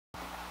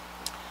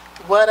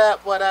What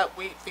up,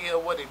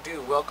 Wheatfield? What it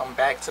do? Welcome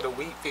back to the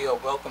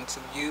Wheatfield. Welcome to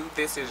you.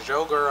 This is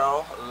your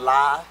girl,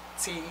 La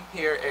T,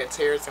 here at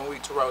Terrace and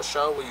Wheat Tarot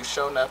Show, where you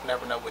show enough,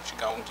 never know what you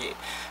gonna get.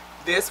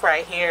 This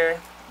right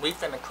here, we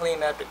finna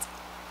clean up it.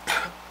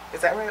 Is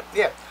that right?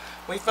 Yeah.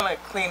 We finna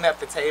clean up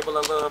the table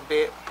a little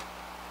bit.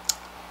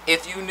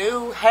 If you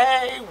new,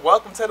 hey,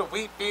 welcome to the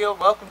Wheatfield.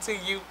 Welcome to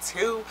you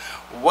too.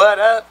 What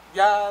up,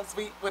 y'all?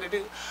 Sweet, what it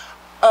do?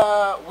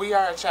 We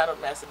are a channel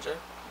messenger.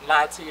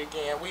 Lie to you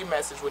again. We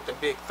message with the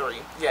big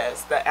three.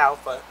 Yes, the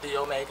Alpha, the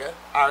Omega,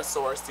 our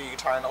source, the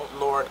eternal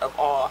Lord of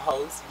all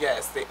hosts.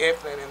 Yes, the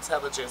infinite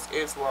intelligence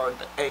is Lord,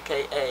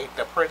 aka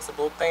the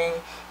principal thing.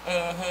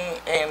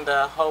 And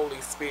the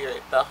Holy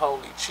Spirit, the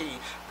Holy Chi,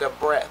 the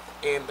breath,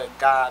 and the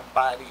God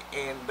body,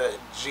 and the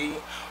G.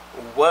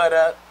 What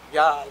up,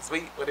 y'all?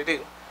 Sweet, what it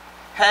do?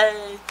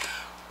 Hey,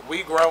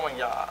 we growing,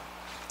 y'all.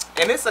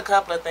 And it's a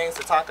couple of things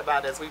to talk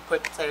about as we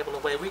put the table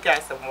away. We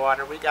got some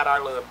water. We got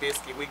our little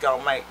biscuit. We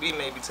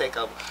maybe take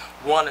a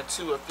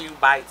few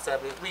bites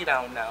of it. We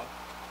don't know.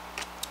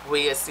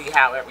 We'll see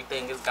how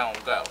everything is going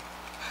to go.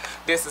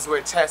 This is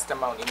where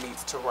testimony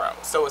meets tarot.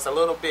 So it's a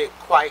little bit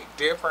quite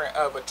different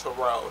of a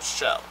tarot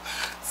show.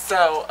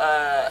 So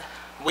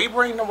we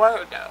bring the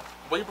word though.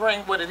 We bring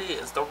what it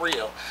is, the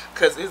real,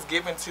 because it's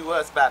given to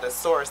us by the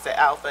source, the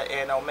Alpha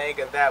and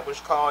Omega, that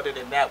which called it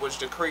and that which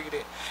decreed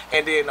it.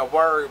 And then the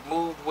word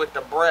moved with the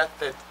breath,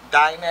 the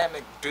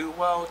dynamic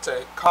duo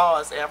to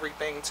cause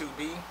everything to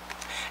be.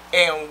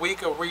 And we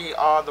could read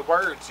all the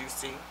words, you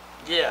see.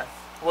 Yeah.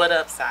 What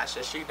up,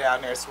 Sasha? She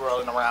down there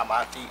swirling around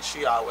my feet.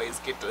 She always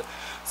get to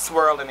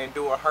swirling and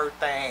doing her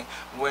thing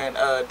when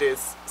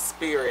this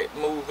spirit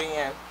move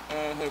in.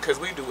 Because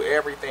we do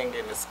everything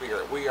in the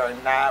spirit. We are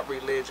not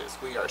religious.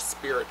 We are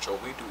spiritual.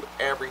 We do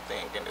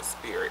everything in the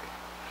spirit.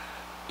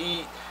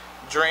 Eat,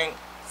 drink,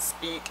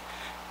 speak,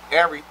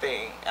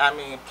 everything. I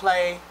mean,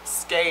 play,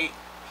 skate,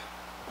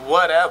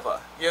 whatever.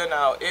 You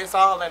know, it's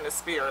all in the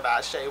spirit,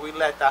 I say. We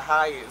let the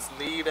highest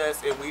lead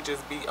us and we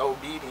just be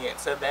obedient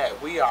to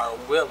that. We are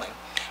willing.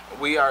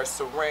 We are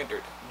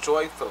surrendered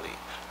joyfully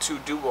to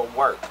do a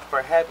work.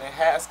 For heaven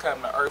has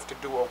come to earth to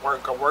do a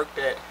work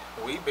that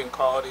we've been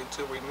called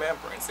into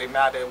remembrance. And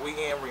now that we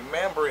in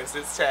remembrance,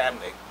 it's time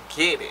to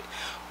get it.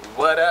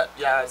 What up,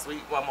 y'all?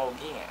 Sweet, one more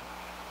again.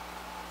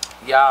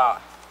 Y'all,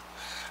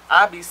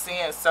 I be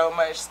seeing so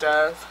much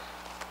stuff.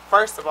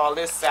 First of all,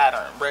 it's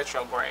Saturn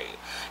retrograde.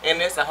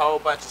 And there's a whole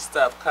bunch of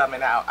stuff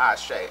coming out,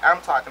 Ashe.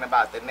 I'm talking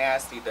about the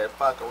nasty, the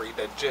fuckery,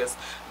 the just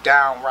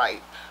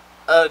downright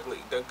ugly.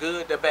 The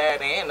good, the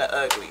bad, and the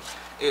ugly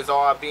is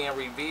all being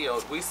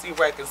revealed. We see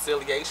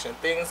reconciliation,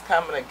 things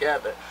coming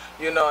together.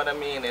 You know what I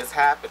mean? It's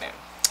happening.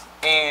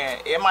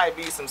 And it might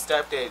be some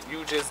stuff that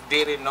you just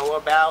didn't know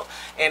about,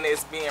 and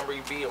it's being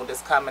revealed,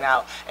 it's coming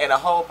out. And a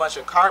whole bunch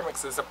of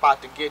karmics is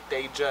about to get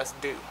they just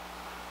due.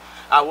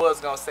 I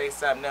was going to say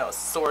something else.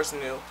 Source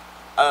knew,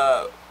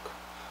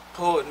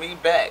 pulled me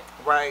back,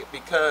 right?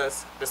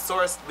 Because the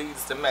source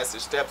leads the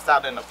message, steps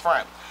out in the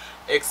front.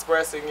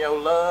 Expressing your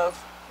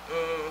love,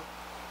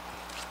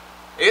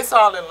 it's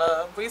all in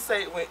love. We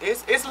say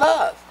it's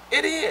love.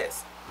 It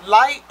is.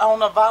 Light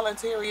on a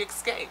voluntary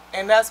escape.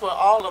 And that's what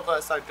all of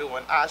us are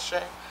doing, Ashe.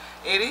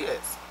 It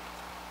is.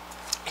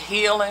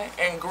 Healing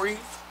and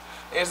grief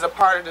is a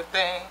part of the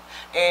thing.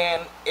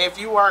 And if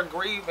you are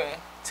grieving,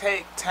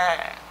 take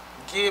time.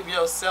 Give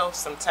yourself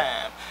some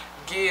time.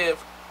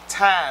 Give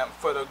time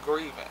for the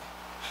grieving.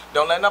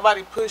 Don't let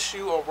nobody push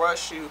you or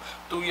rush you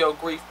through your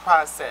grief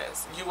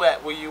process. You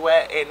at where you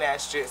at, and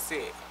that's just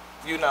it.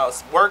 You know,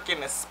 work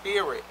in the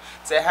spirit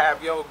to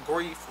have your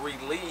grief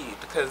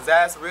relieved, because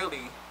that's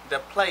really the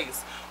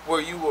place where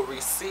you will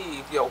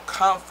receive your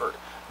comfort,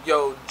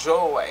 your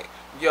joy,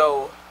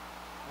 your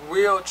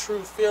real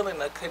true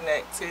feeling of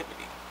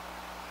connectivity.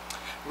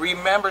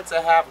 Remember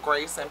to have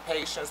grace and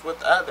patience with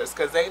others,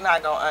 because they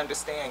not going to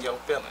understand your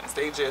feelings.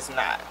 They just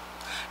not.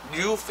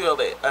 You feel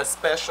it a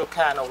special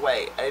kind of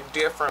way, a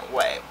different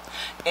way.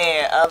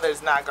 And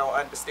others not going to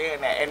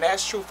understand that. And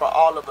that's true for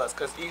all of us,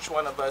 because each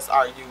one of us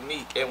are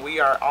unique. And we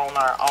are on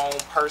our own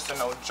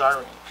personal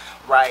journey,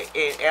 right?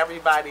 And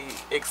everybody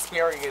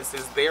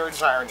experiences their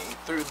journey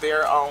through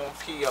their own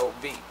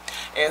POV.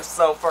 And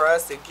so for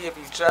us to give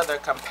each other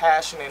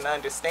compassion and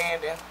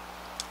understanding,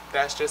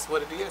 that's just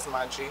what it is,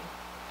 my G.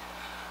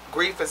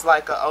 Grief is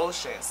like an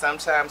ocean.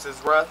 Sometimes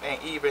it's rough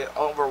and even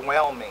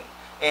overwhelming.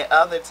 And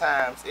other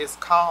times it's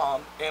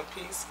calm and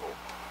peaceful.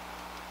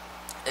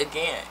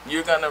 Again,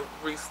 you're going to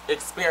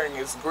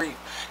experience grief.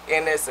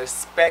 And it's a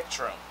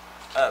spectrum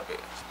of it.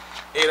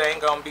 It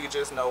ain't going to be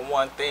just no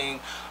one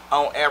thing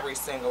on every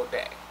single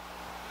day.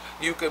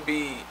 You could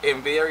be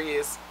in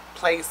various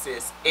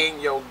places in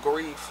your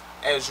grief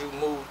as you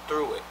move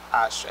through it,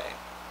 Ashe.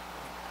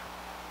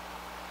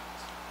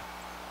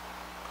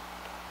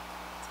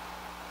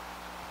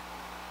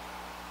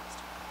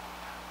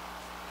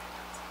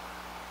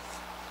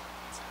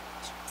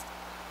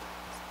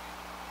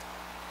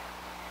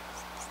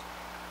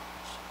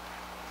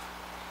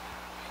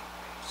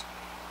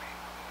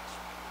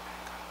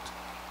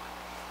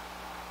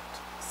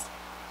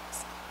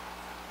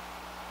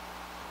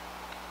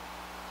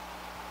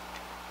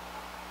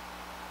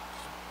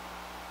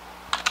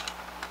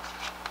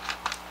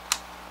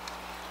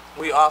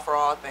 We offer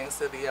all things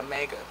to the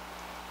Omega,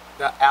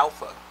 the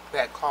Alpha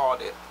that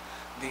called it,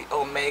 the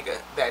Omega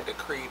that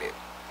decreed it,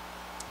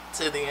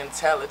 to the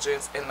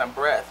intelligence and the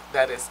breath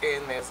that is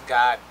in this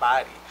God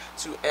body,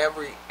 to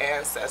every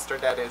ancestor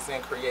that is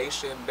in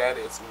creation that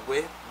is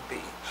with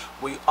thee.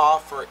 We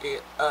offer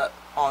it up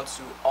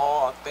onto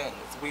all things.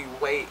 We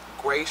wait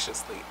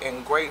graciously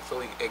and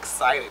gratefully,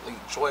 excitedly,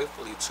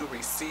 joyfully to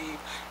receive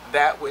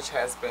that which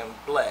has been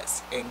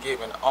blessed and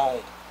given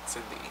on to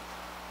thee.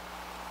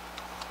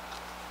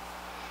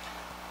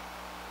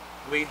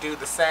 We do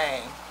the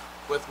same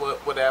with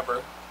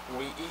whatever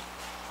we eat.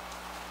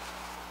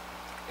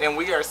 And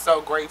we are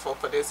so grateful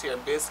for this here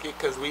biscuit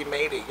because we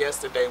made it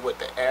yesterday with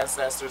the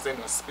ancestors in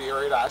the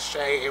spirit, Ashe.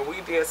 And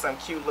we did some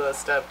cute little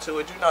stuff to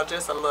it. You know,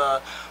 just a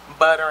little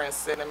butter and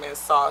cinnamon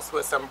sauce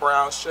with some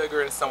brown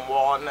sugar and some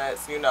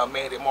walnuts. You know,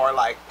 made it more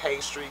like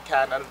pastry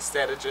kind of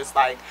instead of just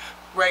like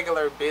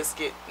regular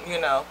biscuit, you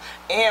know.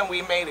 And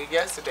we made it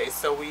yesterday.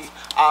 So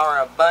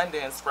our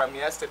abundance from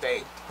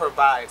yesterday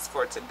provides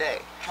for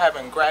today.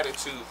 Having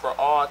gratitude for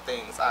all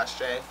things,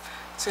 Ashe.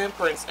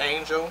 Temperance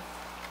Angel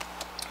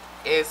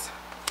is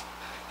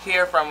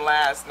here from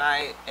last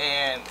night,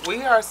 and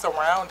we are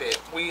surrounded.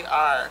 We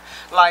are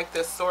like,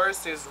 the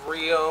source is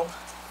real.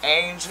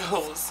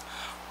 Angels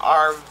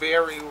are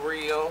very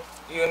real,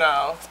 you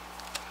know.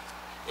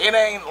 It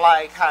ain't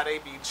like how they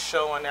be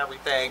showing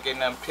everything in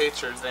them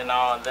pictures and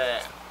all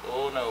that.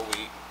 Oh no,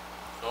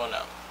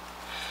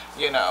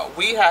 you know,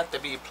 we have to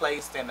be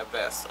placed in a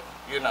vessel,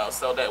 you know,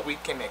 so that we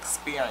can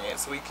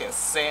experience, we can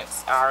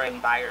sense our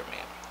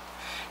environment.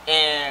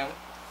 And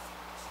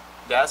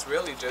that's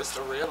really just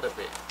the real of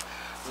it.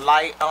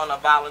 Light on a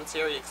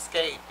voluntary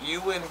escape.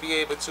 You wouldn't be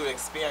able to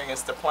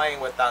experience the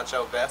plane without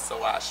your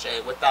vessel, Ashe,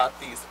 without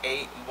these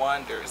 8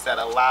 wonders that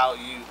allow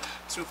you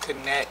to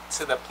connect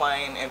to the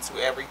plane and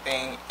to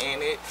everything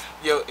in it.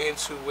 Your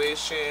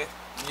intuition,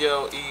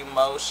 your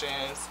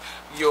emotions,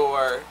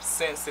 your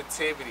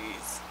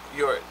sensitivities,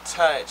 your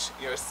touch,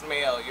 your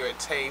smell, your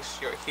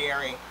taste, your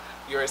hearing,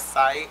 your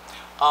sight.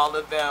 All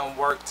of them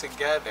work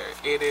together.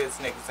 It is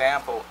an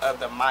example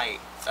of the might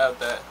of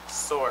the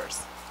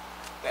source,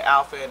 the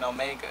Alpha and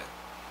Omega,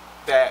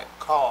 that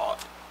called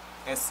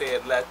and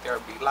said, let there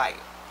be light.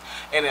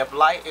 And if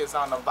light is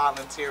on a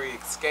voluntary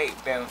escape,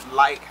 then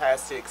light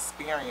has to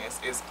experience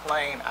its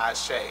plane,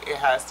 Ashe. It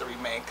has to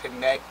remain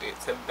connected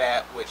to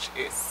that which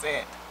it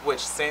sent, which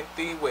sent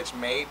thee, which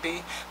made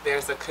thee.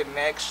 There's a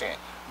connection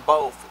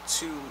both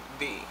to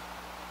thee.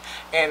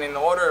 And in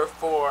order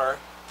for,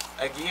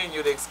 again,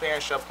 you to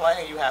experience your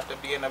plane, you have to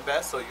be in a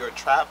vessel. You're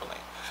traveling.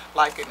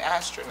 Like an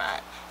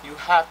astronaut, you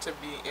have to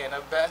be in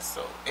a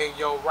vessel, in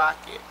your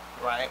rocket,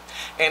 right?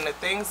 And the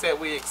things that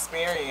we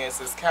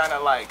experience is kind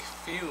of like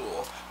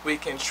fuel. We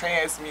can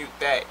transmute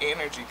that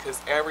energy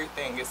because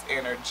everything is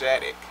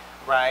energetic,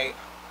 right?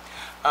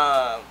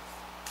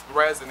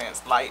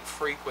 Resonance, light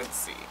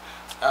frequency.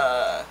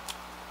 And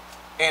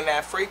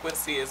that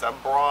frequency is a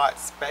broad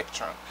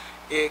spectrum.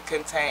 It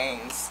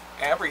contains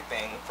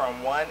everything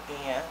from one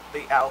end,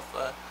 the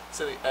Alpha,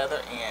 to the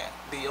other end,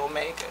 the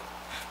Omega.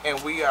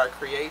 And we are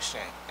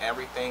creation,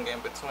 everything in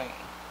between.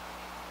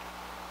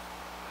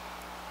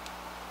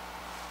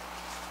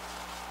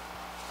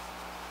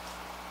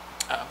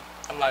 Oh,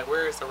 I'm like,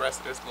 where is the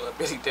rest of this little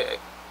bitty deck?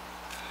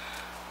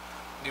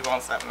 You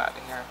want something out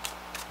of here?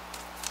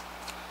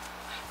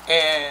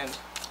 And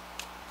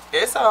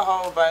it's a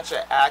whole bunch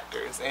of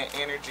actors and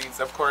energies,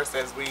 of course,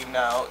 as we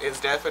know. It's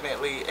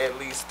definitely at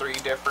least 3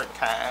 different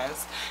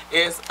kinds.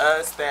 It's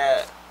us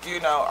that, you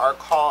know, are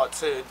called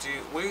to do.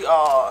 We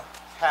all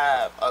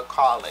have a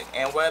calling,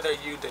 and whether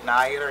you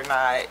deny it or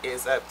not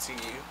is up to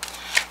you.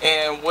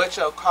 And what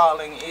your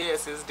calling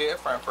is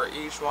different for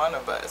each one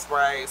of us,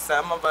 right?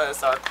 Some of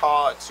us are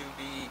called to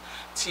be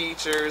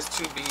teachers,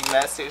 to be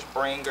message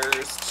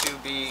bringers, to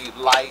be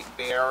light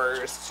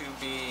bearers, to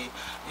be,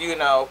 you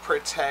know,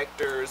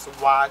 protectors,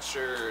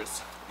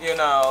 watchers, you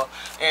know.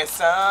 And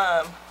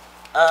some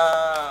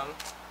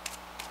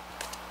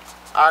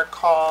are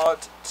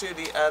called to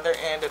the other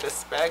end of the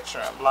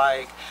spectrum.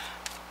 Like,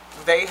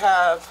 they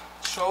have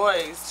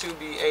choice to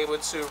be able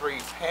to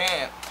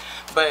repent,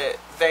 but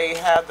they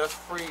have the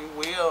free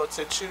will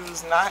to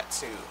choose not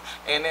to.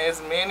 And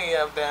there's many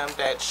of them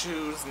that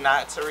choose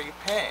not to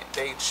repent.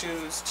 They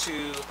choose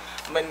to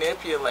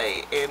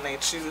manipulate and they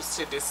choose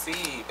to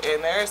deceive.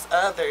 And there's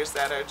others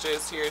that are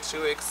just here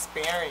to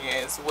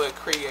experience what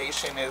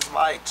creation is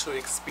like, to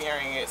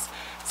experience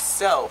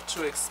self,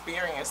 to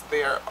experience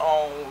their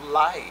own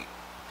light,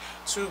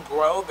 to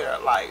grow their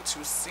light,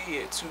 to see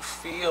it, to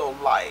feel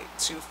light,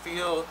 to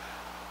feel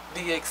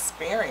the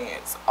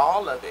experience,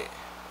 all of it,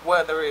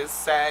 whether it's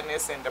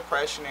sadness and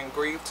depression and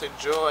grief, to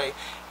joy,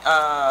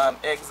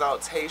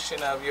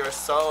 exaltation of your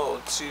soul,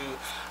 to,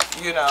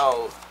 you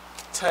know,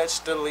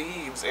 touch the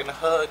leaves and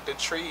hug the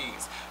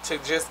trees, to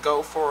just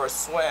go for a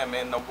swim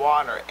in the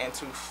water and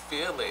to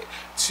feel it,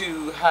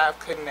 to have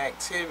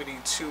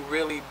connectivity, to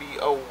really be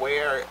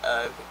aware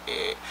of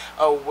it,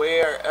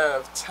 aware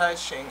of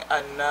touching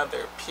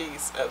another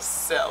piece of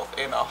self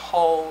in a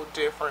whole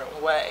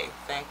different way.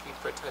 Thank you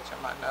for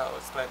touching my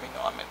nose. Let me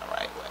know I'm in the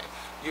right way.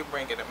 You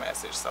bring it a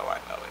message so I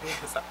know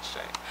it is. Ashe.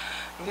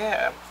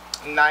 Yeah.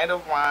 Knight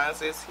of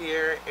Wands is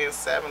here, and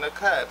Seven of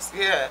Cups.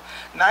 Yeah,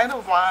 Knight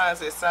of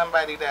Wands is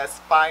somebody that's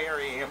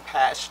fiery and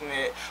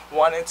passionate,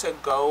 wanting to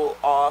go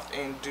off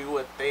and do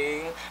a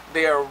thing.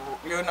 They're,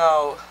 you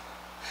know,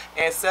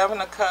 and Seven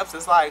of Cups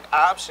is like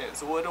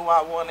options. What do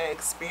I want to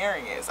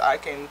experience? I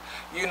can,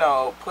 you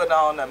know, put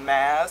on a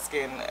mask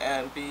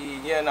and be,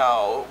 you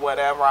know,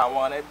 whatever I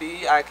want to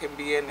be. I can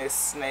be in this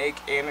snake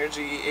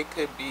energy. It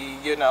could be,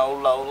 you know,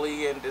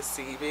 lowly and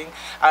deceiving.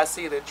 I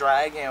see the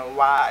dragon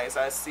wise.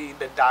 I see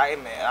the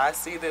diamond. I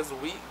see this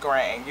wheat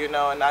grain, you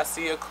know, and I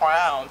see a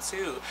crown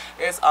too.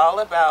 It's all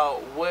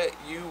about what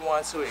you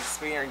want to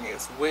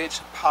experience.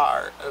 Which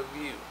part of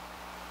you?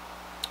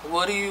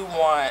 What do you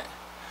want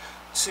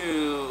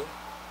to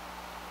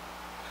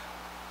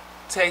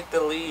take the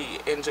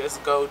lead and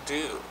just go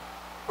do,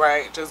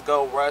 right? Just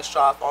go rush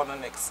off on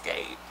an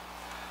escape.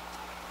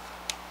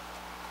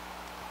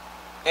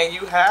 And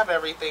you have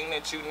everything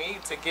that you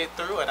need to get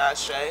through it,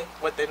 Ashe.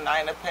 With the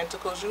Nine of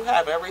Pentacles, you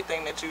have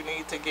everything that you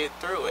need to get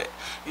through it.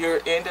 You're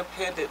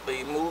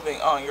independently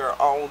moving on your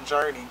own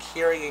journey,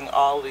 carrying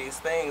all these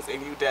things,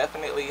 and you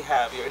definitely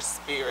have your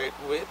spirit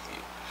with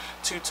you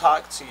to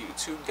talk to you,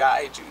 to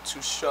guide you,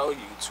 to show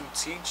you, to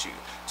teach you,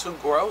 to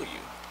grow you.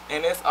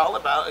 And it's all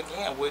about,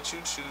 again, what you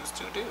choose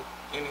to do.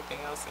 Anything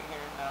else in here?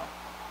 No?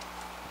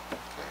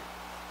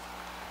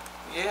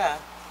 Okay. Yeah,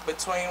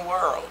 between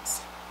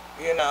worlds,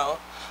 you know,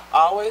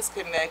 always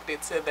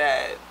connected to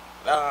that.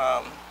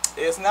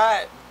 It's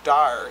not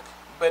dark,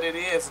 but it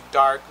is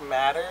dark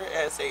matter,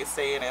 as they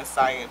say it in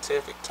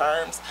scientific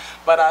terms.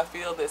 But I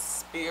feel the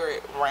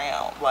spirit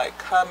realm, like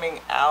coming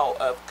out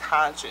of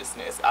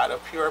consciousness, out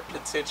of pure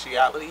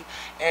potentiality,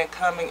 and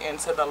coming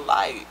into the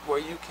light where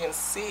you can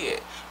see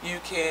it,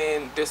 you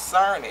can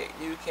discern it,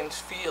 you can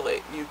feel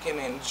it, you can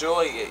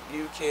enjoy it,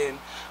 you can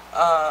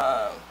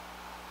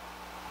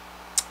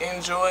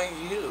enjoy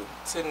you,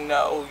 to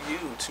know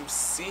you, to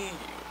see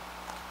you.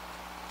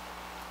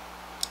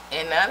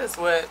 And that is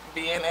what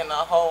being in a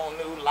whole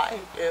new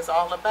life is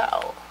all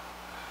about.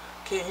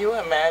 Can you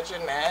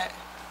imagine that?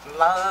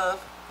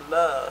 Love,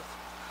 love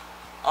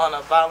on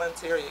a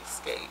voluntary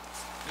escape.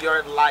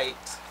 Your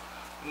light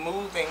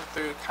moving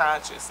through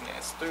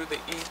consciousness, through the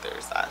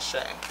ethers,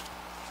 Ashe.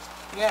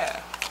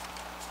 Yeah.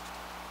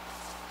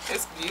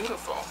 It's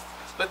beautiful.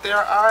 But there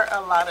are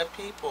a lot of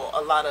people,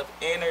 a lot of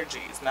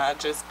energies, not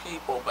just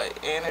people, but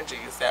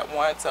energies that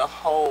want to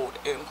hold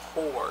and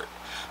hoard,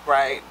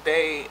 right?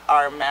 They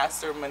are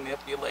master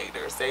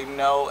manipulators. They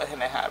know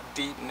and have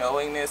deep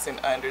knowingness and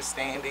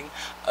understanding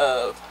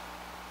of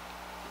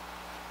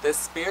the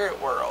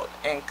spirit world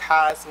and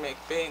cosmic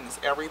things,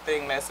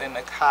 everything that's in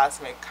the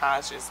cosmic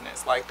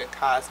consciousness, like the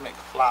cosmic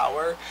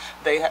flower.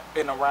 They have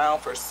been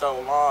around for so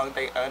long,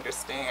 they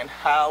understand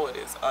how it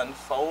is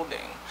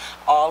unfolding,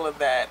 all of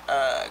that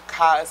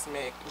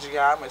cosmic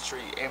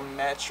geometry and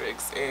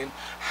metrics and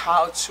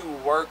how to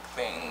work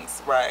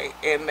things, right?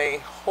 And they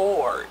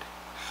hoard,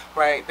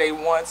 right? They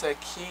want to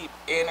keep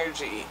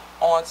energy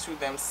onto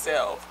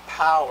themselves,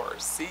 power,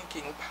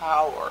 seeking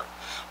power,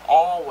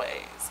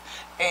 always.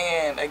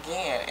 And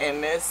again, in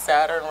this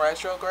Saturn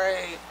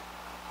retrograde,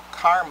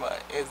 karma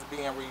is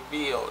being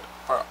revealed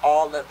for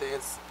all of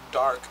this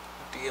dark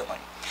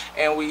dealing.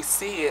 And we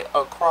see it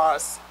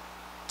across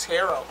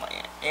tarot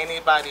land.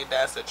 Anybody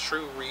that's a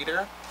true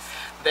reader,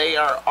 they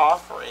are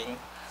offering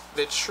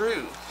the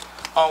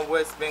truth on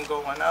what's been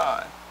going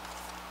on.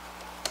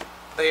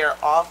 They are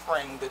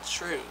offering the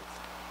truth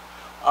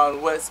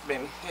on what's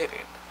been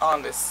hidden,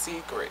 on the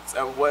secrets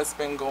of what's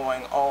been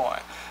going on.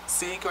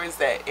 Secrets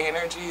that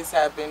energies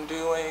have been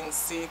doing,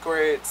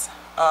 secrets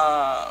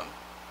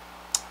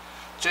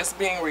just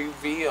being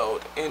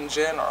revealed in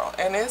general.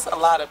 And there's a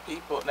lot of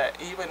people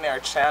that even their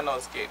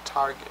channels get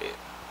targeted.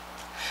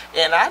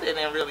 And I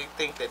didn't really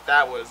think that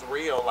that was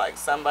real, like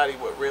somebody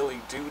would really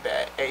do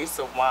that. Ace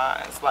of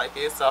Wands, like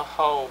it's a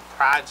whole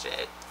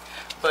project.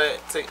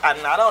 But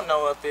and I don't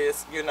know if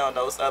it's, you know,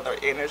 those other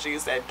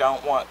energies that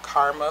don't want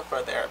karma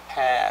for their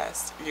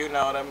past, you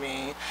know what I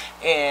mean?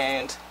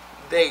 And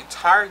they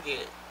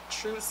target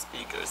truth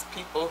speakers,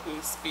 people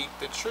who speak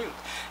the truth.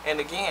 And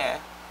again,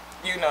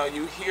 you know,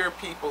 you hear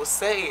people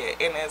say it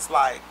and it's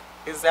like,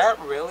 is that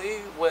really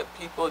what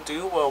people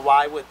do? Well,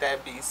 why would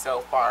that be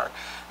so far,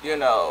 you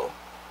know,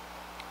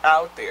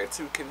 out there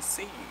to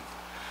conceive?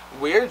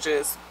 We're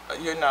just,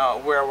 you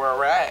know, where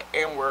we're at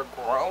and we're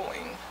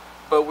growing.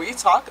 But we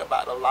talk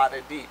about a lot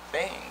of deep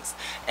things,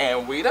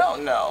 and we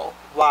don't know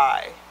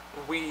why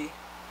we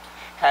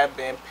have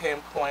been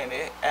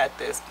pinpointed at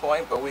this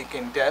point, but we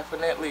can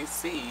definitely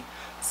see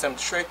some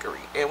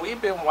trickery. And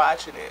we've been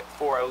watching it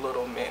for a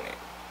little minute.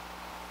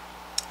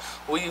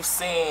 We've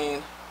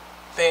seen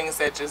things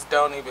that just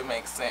don't even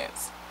make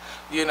sense.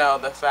 You know,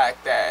 the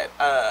fact that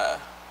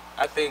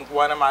I think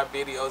one of my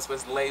videos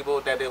was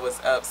labeled that it was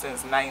up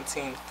since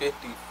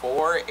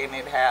 1954 and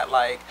it had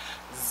like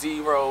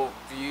 0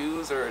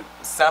 views or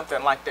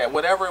something like that.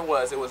 Whatever it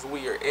was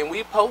weird. And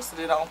we posted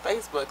it on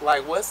Facebook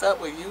like, what's up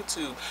with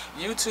YouTube?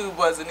 YouTube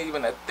wasn't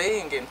even a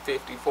thing in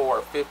 54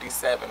 or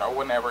 57 or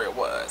whenever it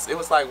was. It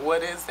was like,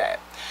 what is that?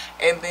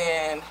 And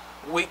then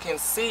we can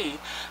see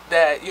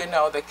that, you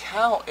know, the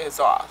count is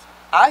off.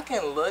 I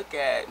can look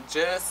at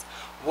just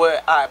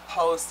what I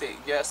posted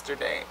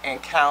yesterday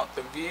and count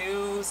the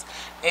views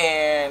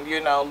and, you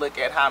know, look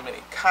at how many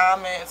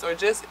comments, or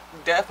just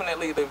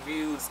definitely the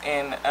views,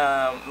 and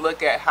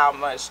look at how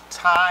much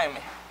time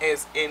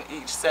is in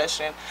each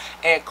session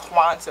and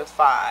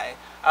quantify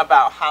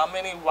about how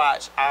many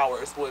watch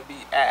hours would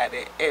be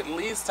added, at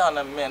least on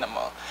a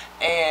minimum,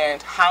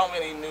 and how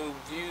many new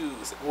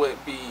views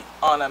would be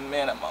on a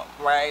minimum,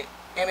 right?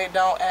 And it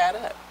don't add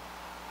up.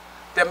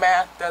 The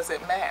math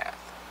doesn't math,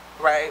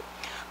 right?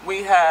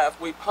 We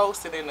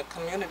posted in the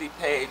community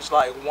page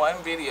like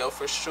one video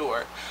for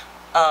sure.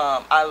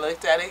 I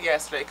looked at it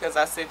yesterday because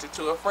I sent it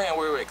to a friend.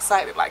 We were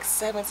excited, like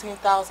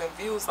 17,000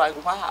 views,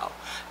 like wow.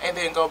 And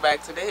then go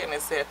back today and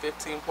it said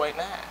 15.9.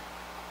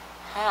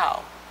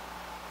 How?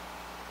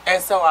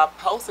 And so I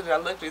posted it. I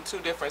looked at 2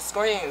 different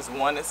screens.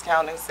 One is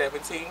counting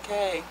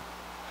 17K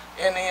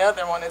and the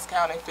other one is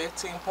counting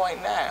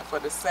 15.9 for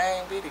the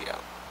same video.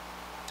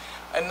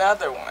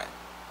 Another one,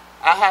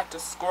 I have to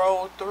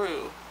scroll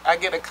through. I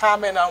get a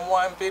comment on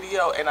one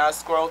video and I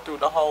scroll through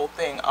the whole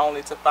thing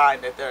only to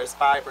find that there's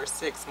 5 or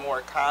 6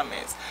 more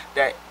comments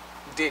that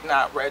did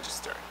not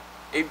register.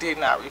 It did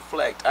not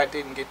reflect. I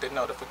didn't get the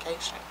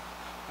notification.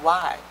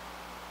 Why?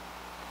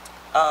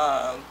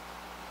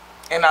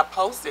 And I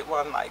posted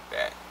one like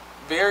that.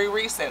 Very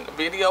recent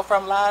video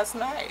from last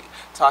night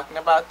talking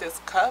about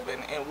this coven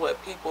and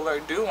what people are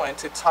doing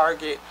to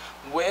target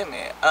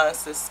women,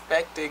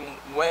 unsuspecting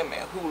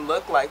women who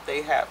look like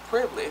they have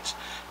privilege,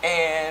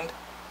 and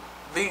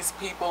these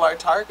people are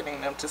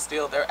targeting them to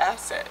steal their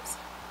assets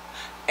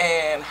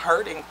and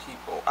hurting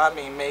people. I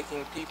mean,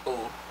 making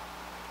people,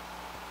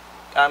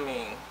 I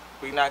mean,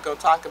 we're not going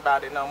to talk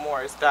about it no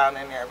more. It's down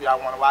in there if y'all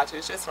want to watch it.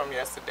 It's just from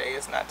yesterday.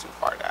 It's not too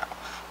far down.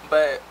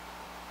 But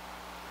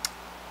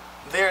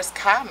there's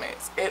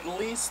comments, at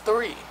least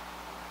 3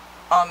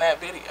 on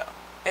that video.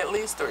 At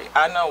least 3.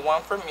 I know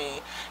one from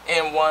me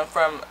and one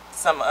from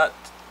some, I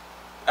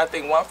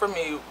think one for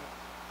me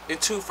and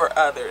 2 for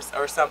others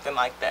or something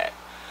like that.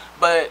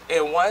 But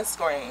in one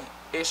screen,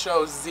 it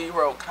shows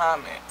 0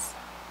 comments.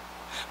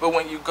 But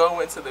when you go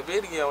into the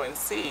video and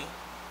see,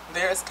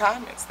 there's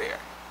comments there.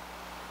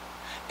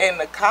 And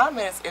the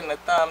comments and the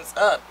thumbs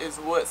up is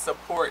what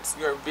supports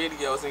your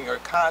videos and your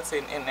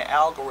content in the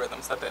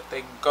algorithm so that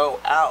they go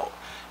out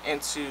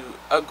into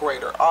a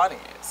greater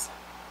audience.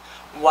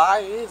 Why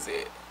is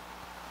it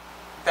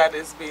that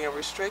it's being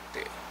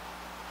restricted?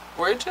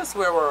 We're just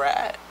where we're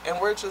at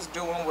and we're just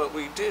doing what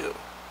we do.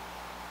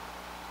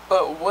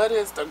 But what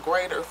is the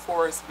greater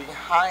force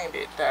behind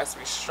it that's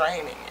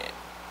restraining it?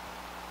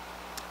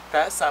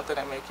 That's something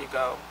that make you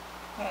go,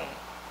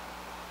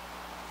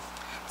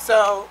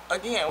 So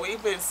again,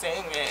 we've been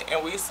seeing it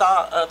and we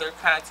saw other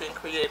content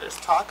creators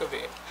talk of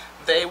it.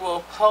 They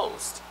will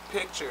post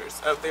pictures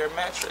of their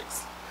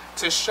metrics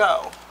to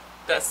show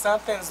that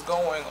something's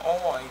going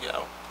on,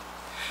 yo.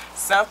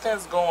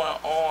 Something's going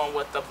on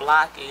with the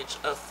blockage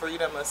of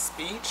freedom of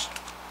speech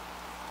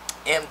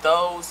and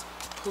those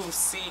who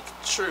seek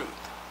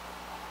truth,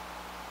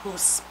 who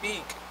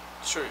speak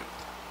truth.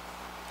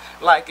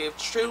 Like if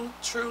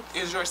truth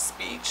is your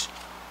speech,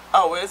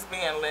 oh, it's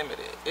being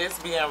limited.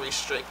 It's being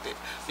restricted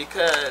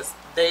because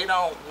they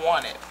don't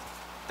want it.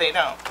 They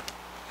don't.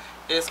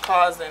 It's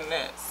causing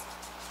this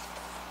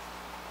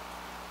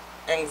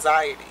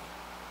anxiety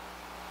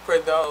for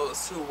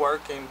those who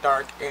work in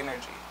dark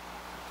energy.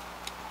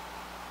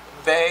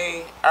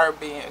 They are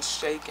being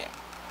shaken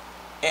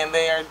and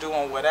they are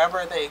doing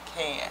whatever they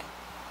can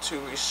to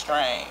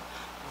restrain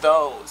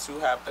those who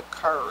have the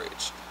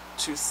courage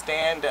to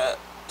stand up,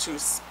 to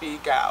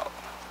speak out.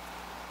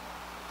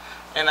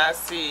 And I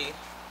see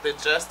the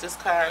justice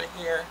card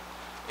here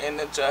and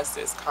the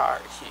justice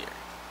card here.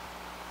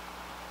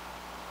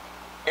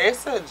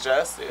 It's a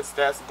justice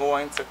that's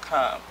going to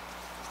come.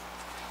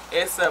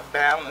 It's a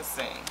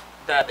balancing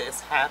that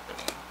is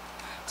happening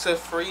to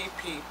free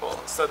people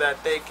so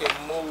that they can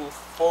move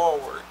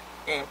forward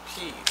in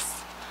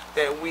peace,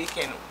 that we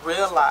can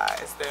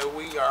realize that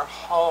we are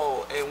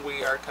whole and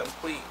we are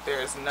complete.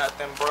 There's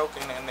nothing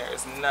broken and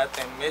there's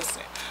nothing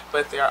missing.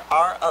 But there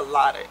are a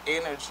lot of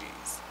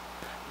energies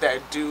that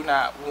do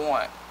not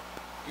want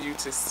you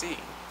to see.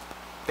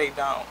 They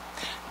don't.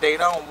 They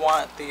don't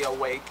want the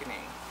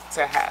awakening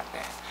to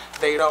happen.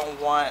 They don't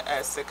want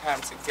us to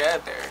come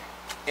together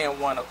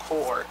in one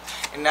accord.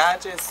 And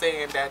not just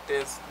saying that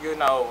this, you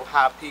know,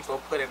 how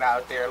people put it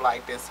out there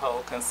like this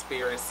whole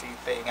conspiracy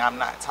thing. I'm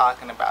not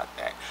talking about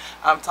that.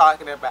 I'm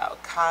talking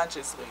about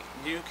consciously.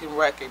 You can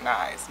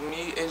recognize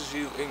me as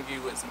you and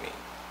you as me,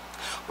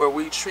 where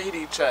we treat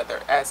each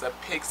other as a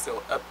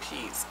pixel, a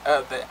piece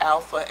of the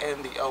Alpha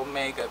and the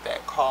Omega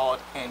that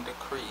called and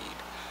decreed.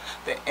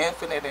 the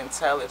infinite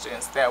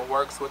intelligence that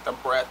works with the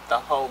breath, the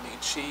holy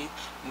chi,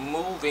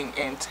 moving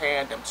in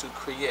tandem to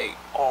create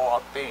all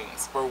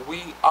things. For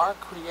we are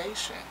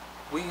creation.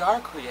 We are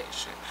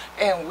creation,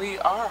 and we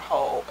are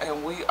whole,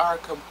 and we are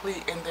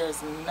complete, and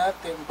there's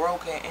nothing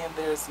broken, and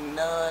there's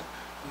none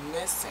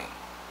missing.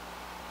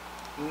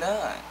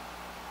 None.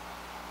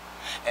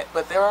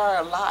 But there are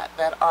a lot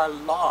that are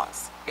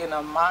lost in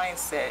a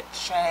mindset,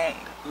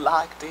 chained,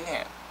 locked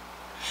in,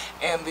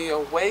 and the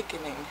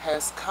awakening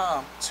has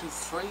come to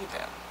free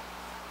them.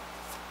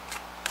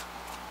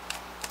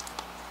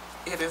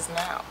 It is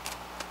now.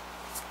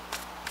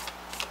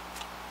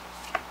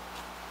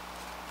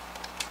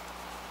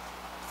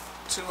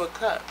 Two of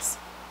Cups,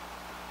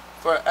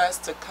 for us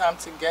to come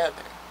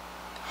together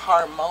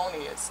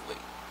harmoniously,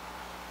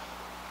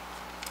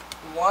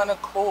 one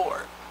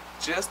accord,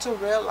 just to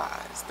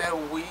realize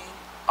that we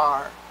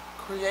are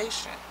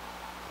creation,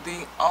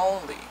 the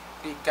only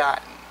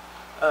begotten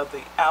of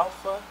the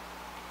Alpha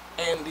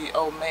and the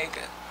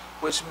Omega,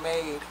 which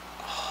made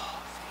all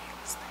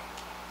things. Thank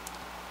you.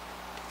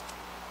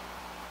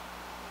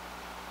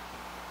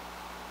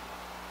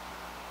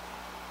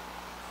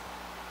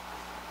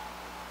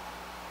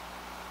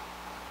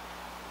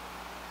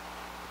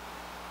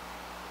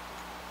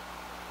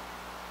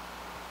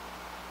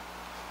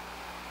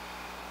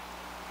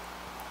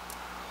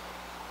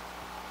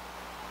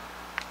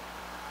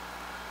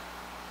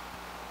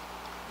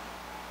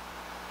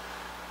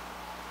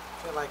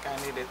 I feel like I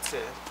needed to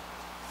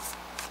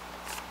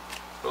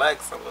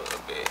flex a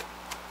little bit.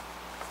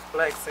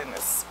 Flex in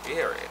the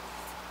spirit.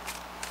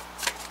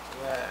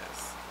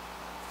 Yes.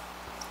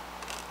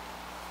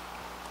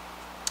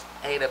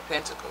 Eight of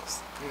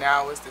Pentacles.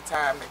 Now is the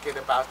time to get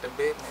about the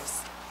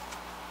business.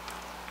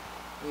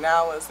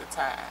 Now is the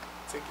time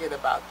to get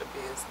about the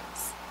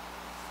business.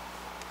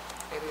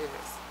 It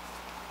is.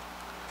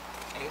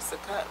 Ace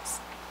of Cups.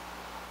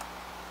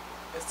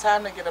 It's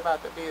time to get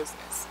about the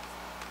business.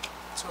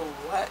 To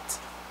what?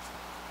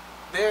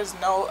 There's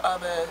no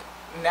other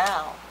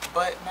now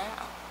but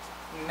now.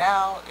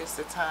 Now is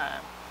the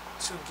time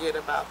to get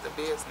about the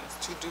business.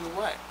 To do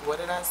what? What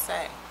did I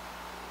say?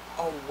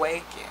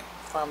 Awaken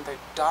from the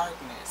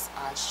darkness,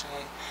 Ashe.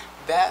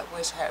 That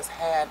which has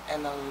had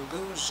an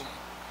illusion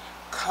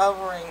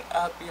covering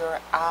up your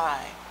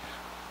eye,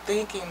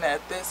 thinking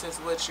that this is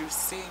what you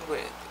see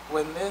with,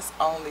 when this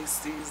only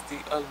sees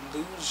the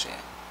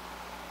illusion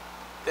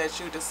that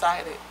you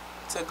decided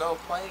to go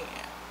play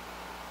in.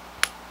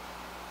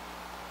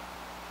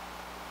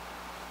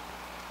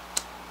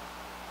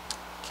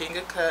 King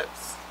of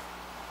Cups,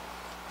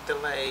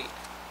 delayed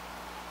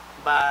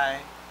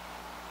by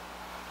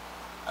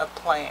a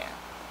plan,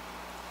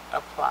 a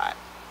plot.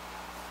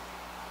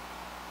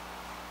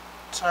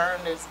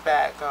 Turned his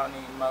back on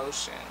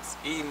emotions,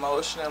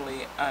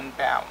 emotionally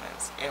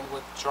unbalanced and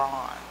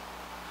withdrawn,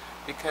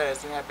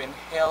 because you have been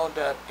held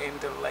up and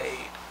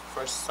delayed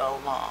for so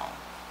long.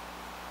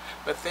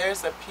 But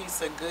there's a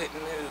piece of good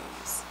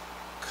news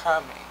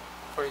coming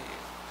for you.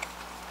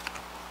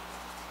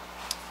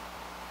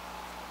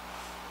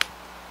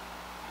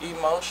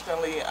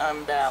 Emotionally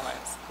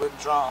unbalanced,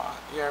 withdrawn,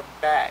 you're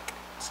back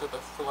to the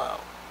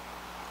flow.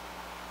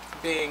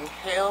 Being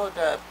held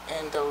up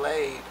and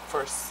delayed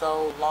for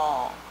so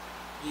long,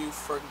 you've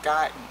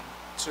forgotten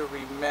to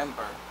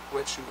remember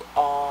what you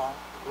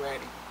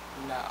already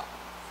know.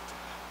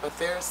 But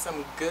there's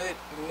some good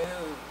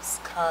news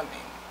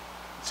coming.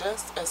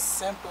 Just a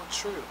simple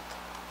truth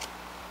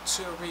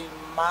to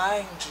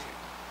remind you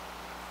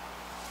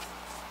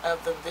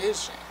of the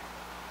vision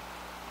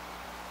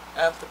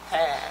of the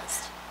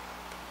past.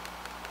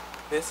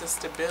 This is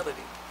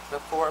stability, the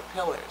four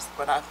pillars,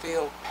 but I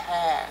feel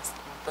past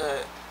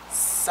the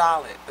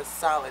solid, the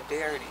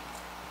solidarity,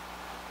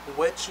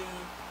 what you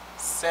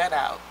set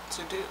out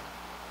to do,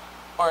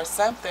 or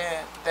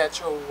something that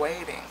you're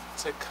waiting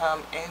to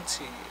come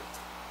into you.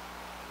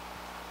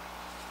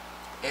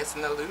 It's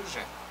an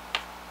illusion.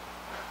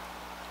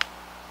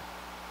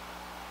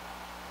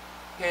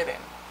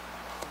 Hidden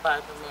by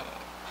the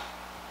moon.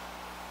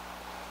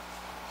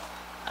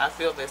 I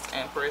feel this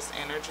Empress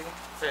energy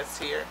that's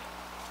here.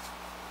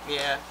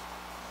 Yeah,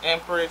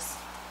 Empress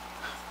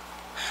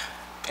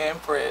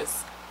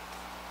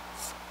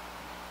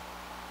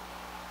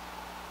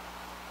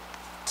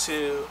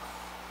to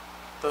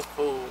the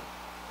Fool.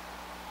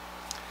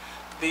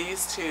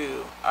 These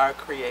two are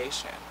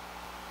creation.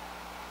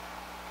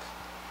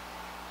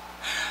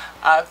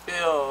 I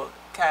feel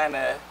kind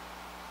of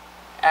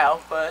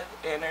alpha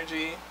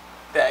energy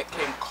that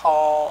can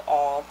call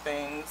all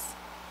things,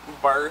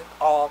 birth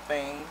all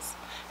things,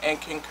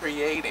 and can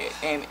create it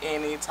in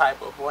any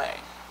type of way.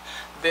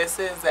 This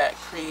is that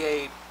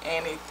create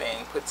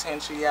anything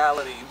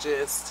potentiality.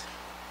 Just,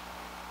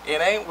 it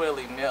ain't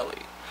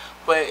willy-nilly,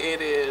 but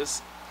it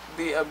is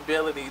the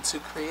ability to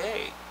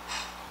create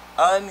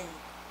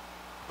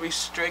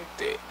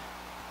unrestricted,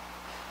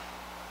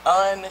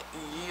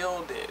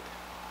 unyielded.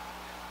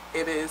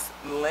 It is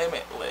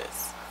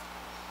limitless.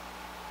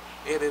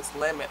 It is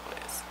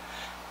limitless.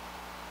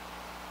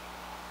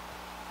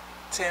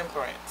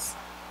 Temperance.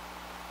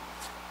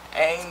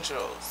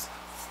 angels,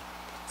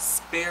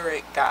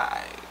 spirit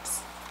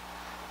guides,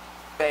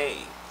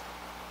 faith,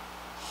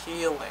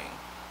 healing.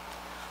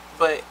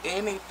 But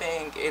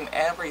anything and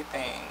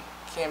everything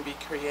can be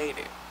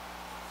created.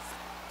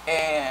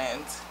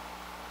 And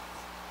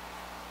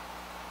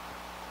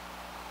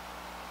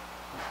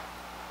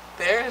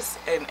there's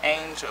an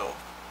angel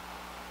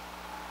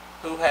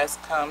who has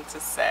come to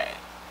say,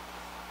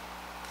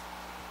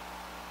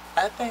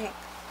 I think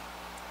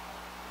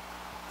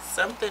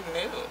something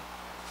new,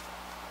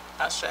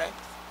 Ashe,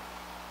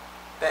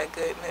 that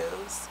good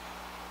news,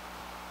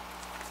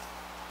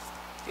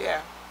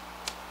 yeah,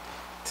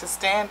 to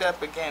stand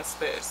up against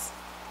this.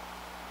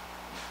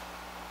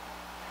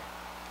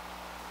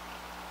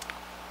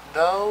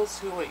 Those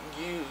who would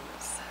use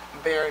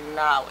their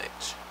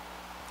knowledge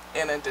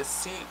in a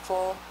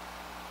deceitful,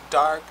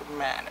 dark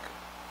manner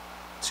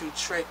to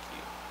trick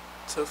you,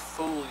 to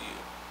fool you,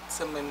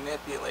 to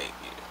manipulate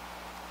you.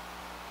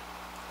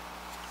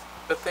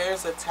 But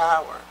there's a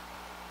tower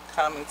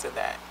coming to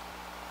that.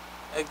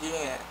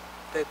 Again,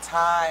 the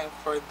time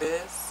for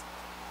this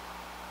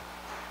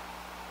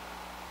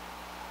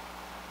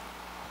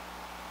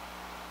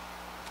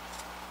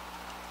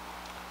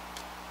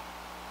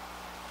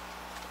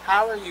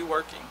how are you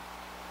working?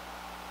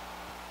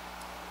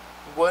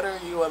 What are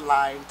you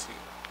aligned to?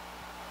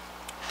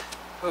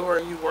 Who are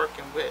you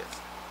working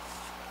with?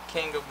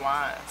 King of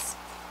Wands.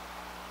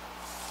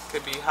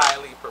 Could be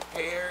highly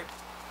prepared,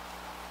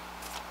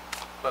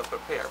 but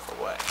prepared for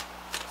what?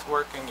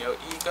 Working your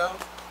ego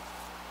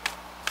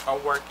or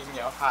working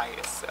your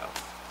highest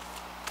self?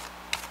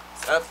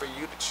 It's up for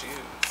you to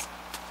choose.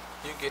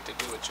 You get to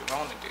do what you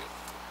want to do.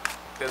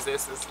 Because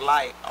this is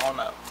light on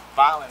a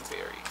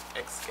voluntary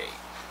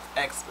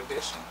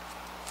expedition.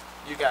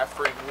 You got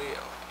free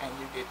will and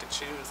you get to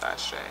choose,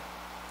 Ashe.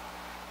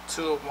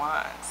 Two of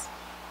Wands.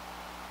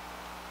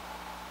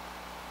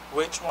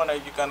 Which one are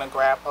you going to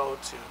grab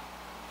hold to?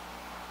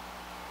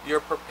 You're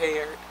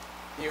prepared.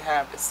 You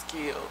have the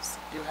skills.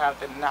 You have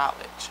the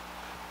knowledge.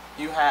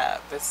 You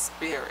have the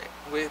spirit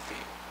with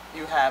you.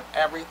 You have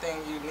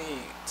everything you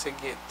need to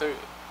get through.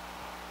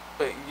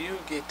 But you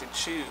get to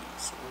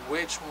choose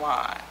which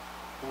wand,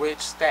 which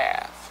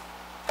staff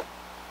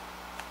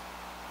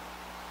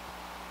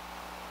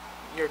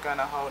you're going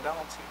to hold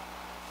on to.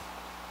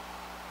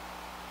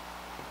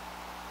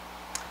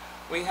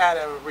 We had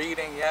a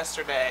reading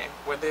yesterday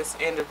where this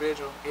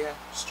individual,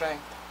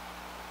 strength.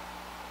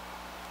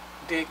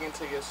 Dig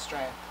into your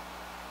strength.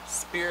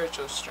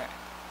 Spiritual strength.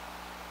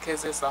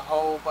 Because it's a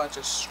whole bunch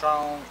of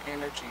strong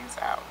energies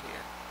out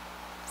here.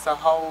 It's a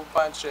whole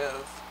bunch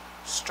of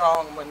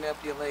strong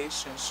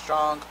manipulation,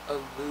 strong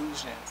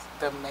illusions.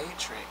 The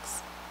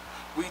Matrix.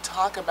 We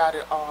talk about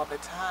it all the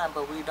time,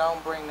 but we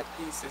don't bring the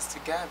pieces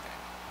together.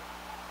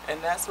 And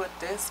that's what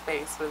this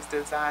space was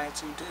designed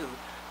to do.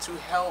 To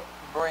help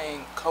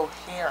bring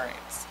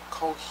coherence,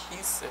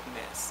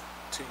 cohesiveness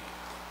to you.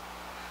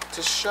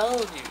 To show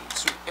you,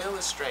 to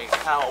illustrate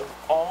how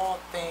all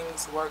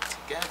things work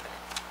together.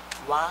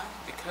 Why?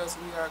 Because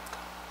we are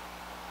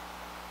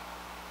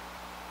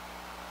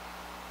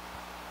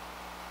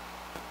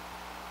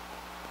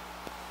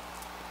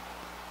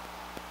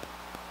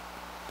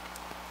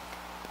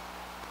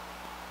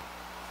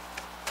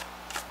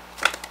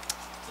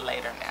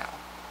later now.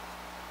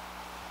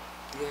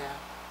 Yeah.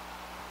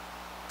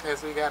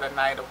 Because we got a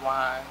Knight of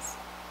Wands.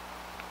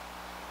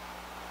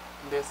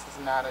 This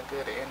is not a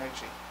good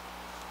energy.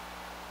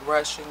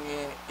 Rushing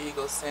in,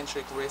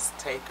 egocentric, risk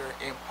taker,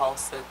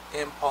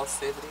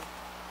 impulsivity.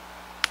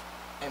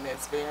 And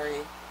it's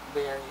very,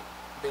 very,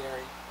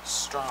 very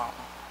strong.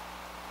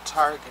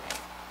 Targeting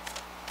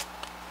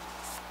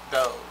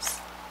those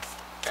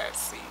that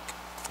seek.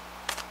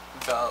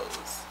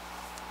 Those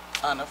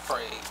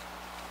unafraid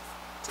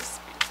to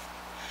speak.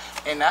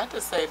 And not to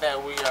say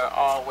that we are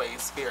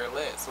always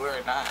fearless.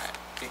 We're not.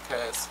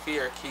 Because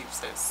fear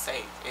keeps us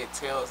safe. It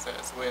tells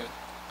us when,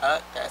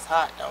 that's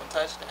hot, don't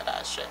touch that,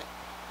 Ashe.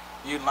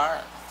 You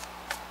learn.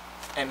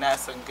 And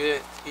that's a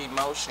good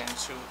emotion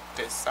to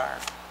discern.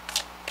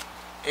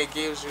 It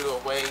gives you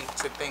a way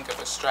to think of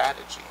a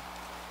strategy.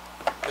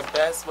 The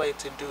best way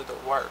to do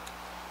the work,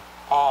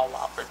 all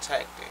while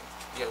protecting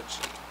your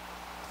G.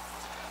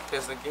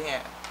 Because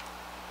again,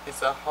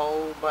 it's a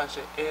whole bunch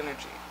of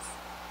energies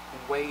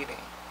waiting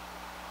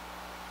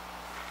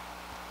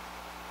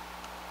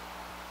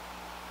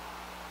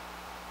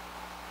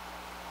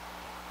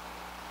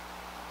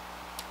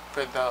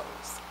for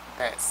those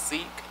that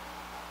seek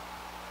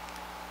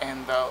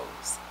and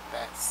those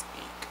that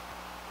speak.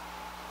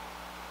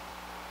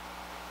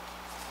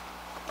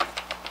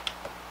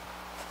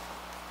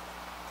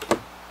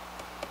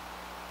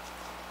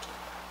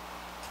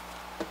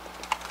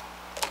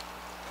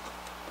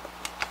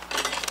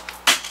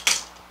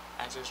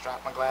 I just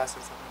dropped my glasses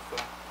on the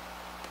floor.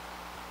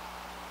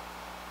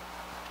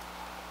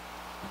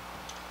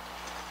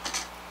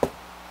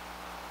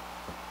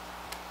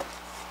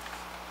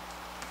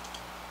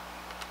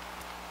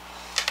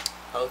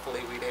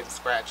 Hopefully we didn't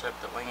scratch up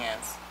the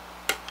lands,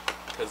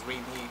 because we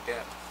need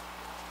them.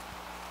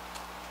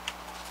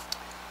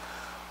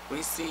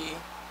 We see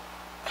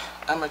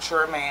a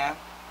mature man,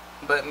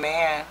 but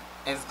man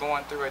is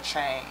going through a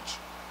change,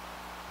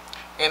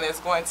 and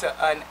it's going to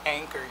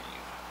unanchor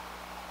you.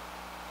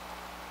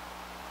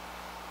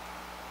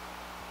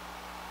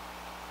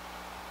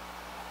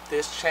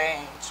 This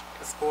change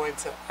is going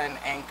to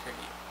unanchor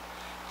you.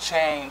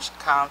 Change,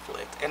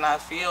 conflict, and I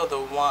feel the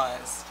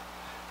ones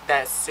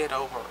that sit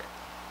over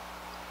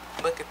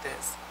it. Look at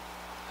this.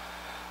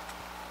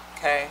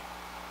 Okay?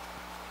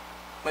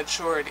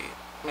 Maturity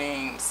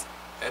means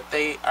that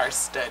they are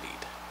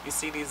studied. You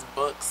see these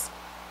books?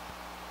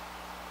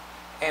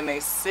 And they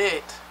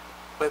sit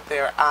with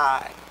their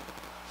eye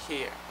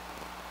here,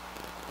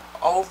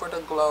 over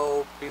the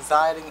globe,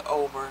 residing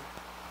over,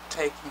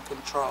 taking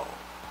control,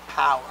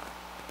 power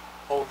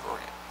over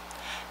it.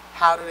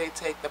 How do they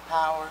take the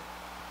power?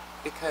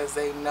 Because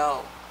they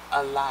know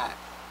a lot.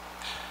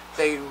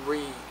 They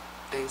read,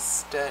 they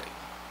study,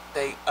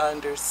 they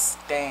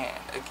understand,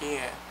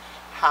 again,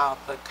 how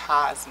the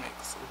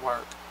cosmics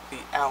work, the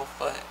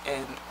alpha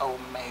and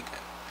omega.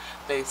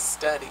 They've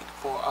studied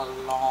for a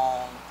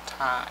long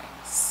time,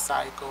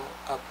 cycle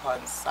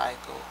upon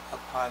cycle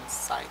upon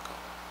cycle.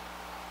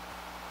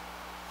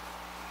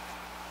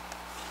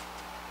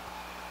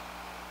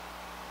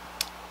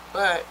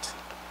 But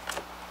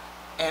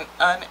an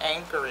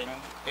unanchoring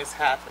is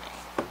happening.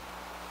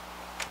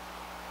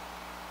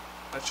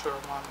 Mature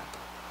woman.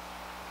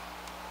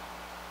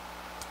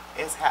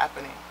 It's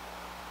happening.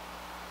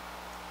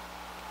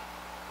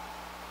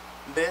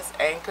 This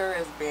anchor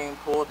is being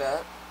pulled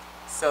up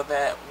so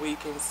that we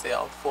can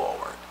sail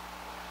forward,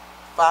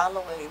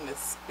 following the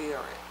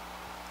spirit,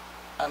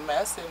 a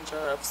messenger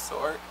of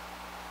sort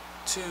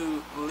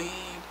to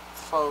lead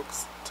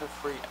folks to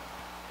freedom.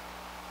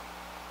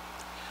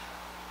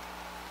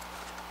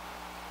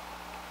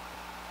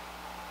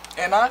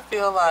 And I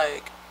feel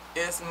like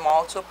it's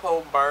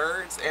multiple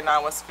birds, and I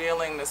was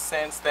feeling the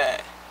sense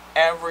that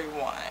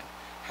everyone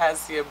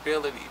has the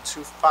ability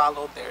to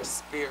follow their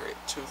spirit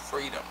to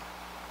freedom.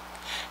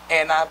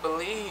 And I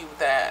believe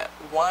that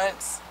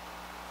once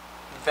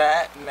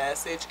that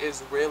message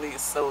is really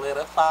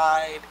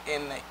solidified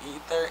in the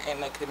ether,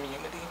 in the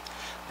community,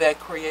 that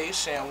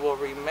creation will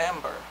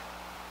remember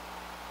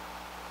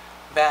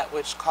that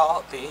which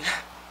called thee.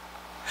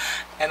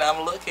 And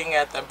I'm looking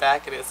at the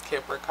back of this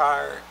Kipper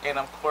card, and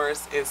of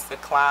course it's the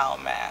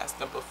clown mask,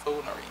 the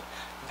buffoonery,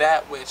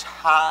 that which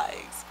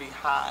hides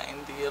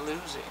behind the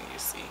illusion, you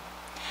see.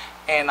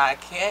 And I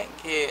can't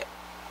get,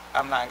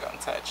 I'm not going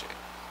to touch it.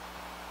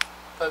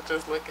 So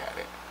just look at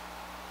it.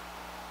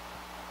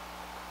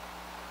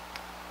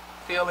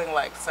 Feeling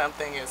like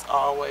something is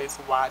always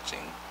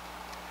watching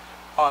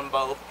on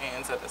both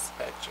ends of the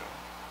spectrum.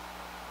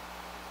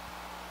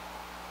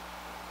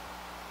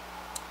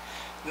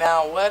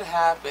 Now, what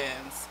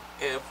happens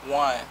if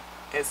one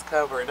is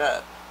covered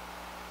up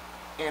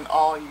and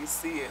all you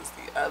see is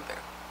the other,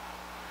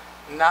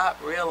 not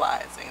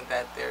realizing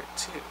that they're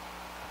two?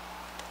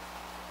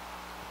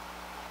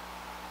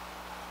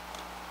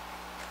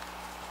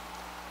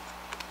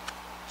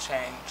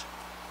 Change.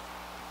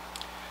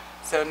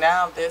 So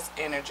now this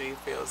energy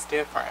feels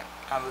different.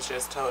 I was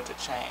just told to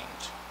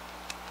change.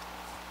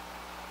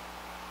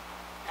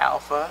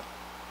 Alpha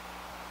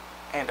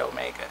and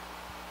Omega.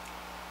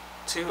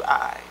 Two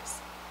eyes.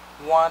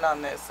 One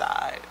on this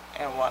side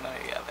and one on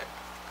the other.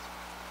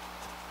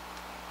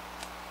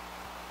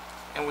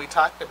 And we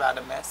talked about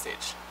a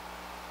message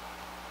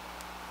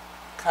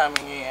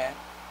coming in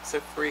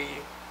to free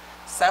you.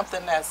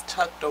 Something that's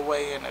tucked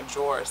away in a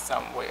drawer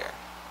somewhere.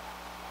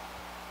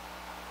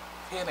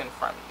 Hidden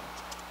from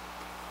you.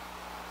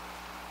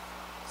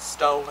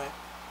 Stolen.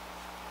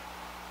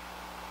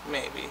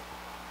 Maybe.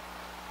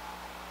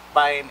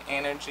 By an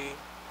energy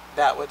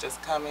that would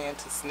just come in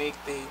to sneak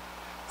thee.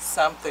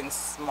 Something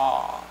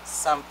small,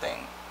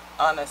 something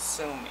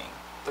unassuming.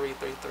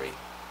 333.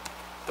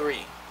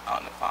 3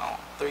 on the phone.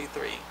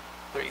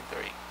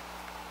 3333.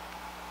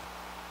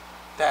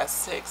 That's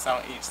 6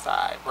 on each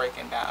side,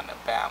 breaking down the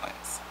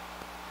balance.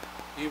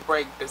 You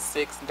break the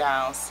 6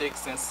 down,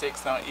 6 and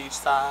 6 on each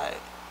side.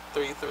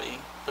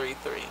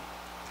 3333.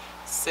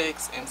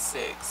 6 and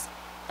 6.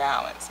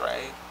 Balance,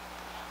 right?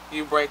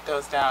 You break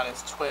those down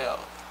as 12.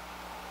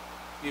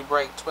 You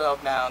break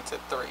 12 down to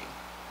 3.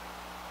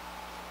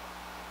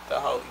 The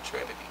Holy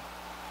Trinity.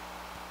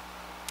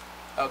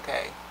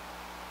 Okay.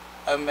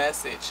 A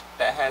message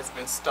that has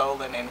been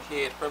stolen and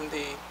hid from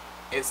thee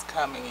is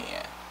coming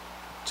in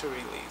to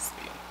release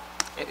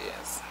thee. It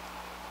is.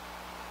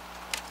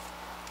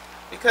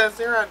 Because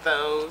there are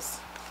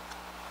those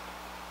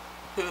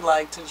who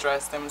like to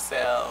dress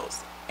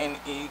themselves in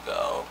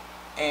ego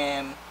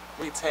and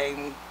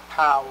retain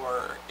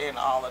power and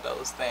all of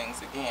those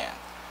things again.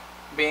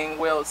 Being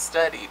well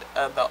studied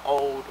of the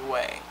old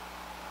way.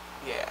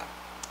 Yeah,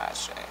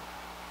 Ashe.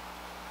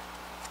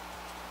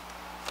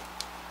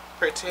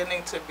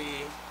 Pretending to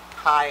be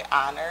high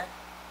honor,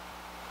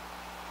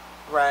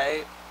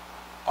 right?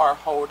 Or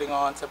holding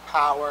on to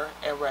power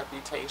and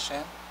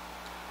reputation.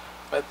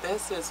 But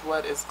this is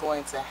what is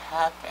going to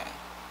happen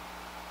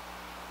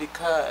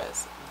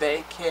because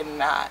they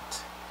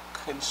cannot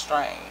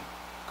constrain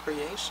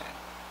creation.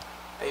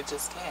 They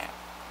just can't.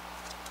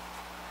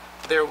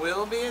 There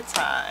will be a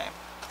time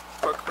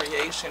for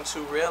creation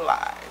to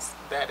realize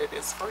that it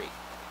is free.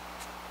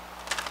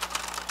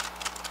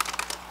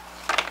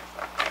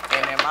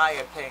 And in my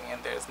opinion,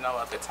 there's no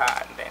other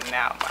time than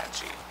now, my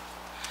G.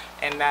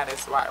 And that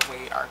is why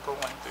we are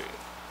going through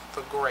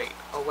the Great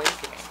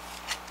Awakening.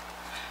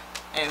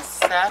 And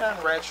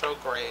Saturn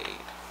retrograde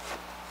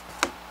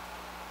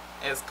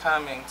is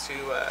coming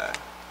to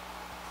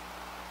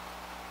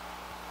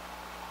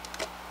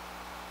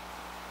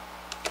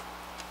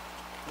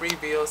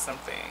reveal some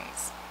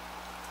things.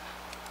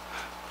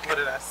 What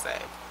did I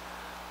say?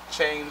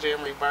 Change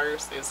in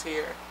reverse is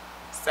here.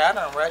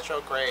 Saturn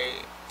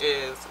retrograde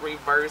is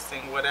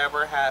reversing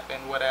whatever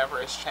happened,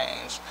 whatever has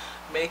changed,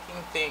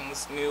 making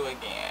things new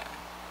again.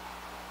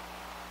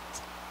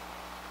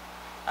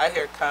 I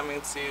hear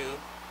coming to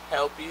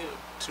help you,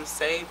 to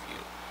save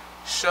you,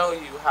 show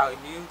you how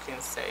you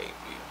can save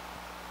you.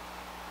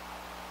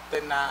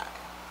 Deny.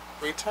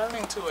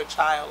 Returning to a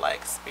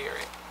childlike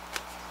spirit.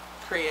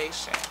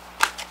 Creation.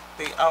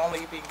 The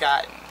only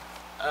begotten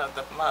of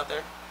the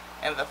mother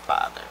and the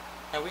father.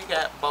 And we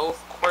got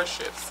both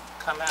courtships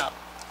come out.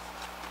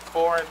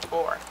 4 and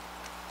 4.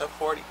 The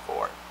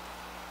 44.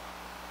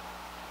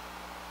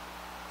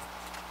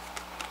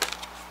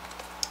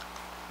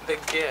 The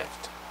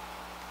gift.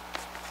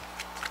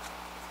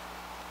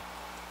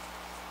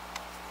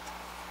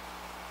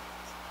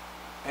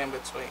 In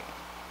between.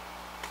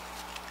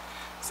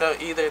 So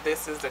either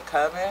this is the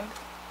coven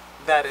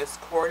that is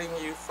courting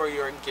you for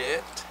your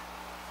gift,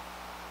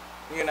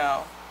 you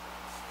know,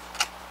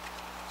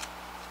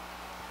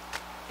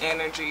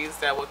 energies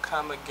that would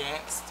come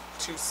against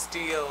to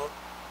steal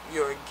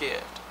your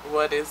gift,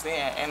 what is in,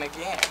 and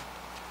again,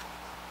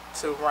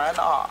 to run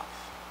off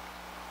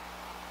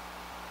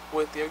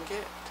with your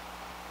gift.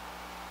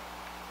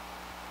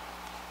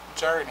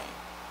 Journey,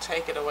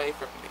 take it away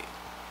from thee.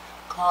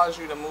 Cause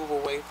you to move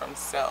away from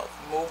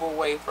self, move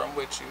away from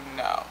what you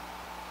know.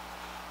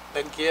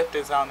 The gift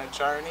is on a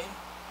journey.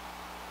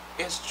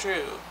 It's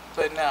true,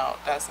 but no,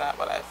 that's not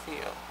what I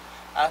feel.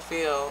 I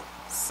feel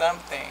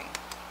something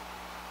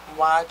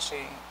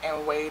watching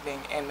and waiting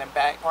in the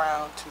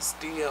background to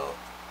steal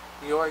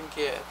your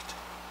gift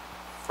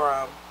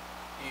from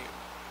you.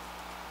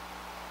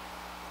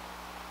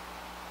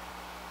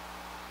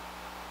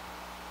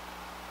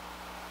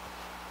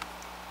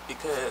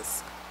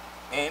 Because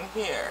in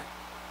here,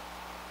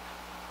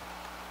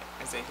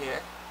 is it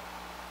here?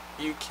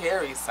 You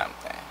carry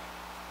something.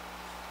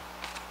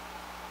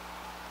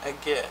 A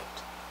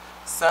gift.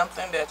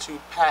 Something that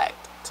you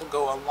packed to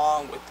go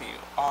along with you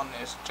on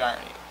this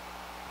journey.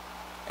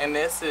 And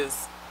this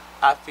is,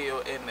 I feel,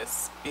 in the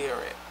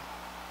spirit,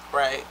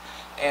 right?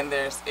 And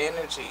there's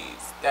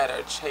energies that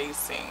are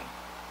chasing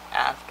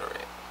after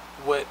it.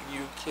 What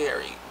you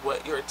carry,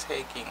 what you're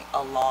taking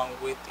along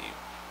with you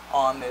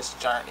on this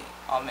journey,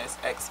 on this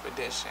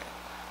expedition.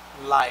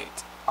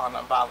 Light on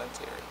a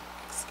voluntary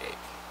escape.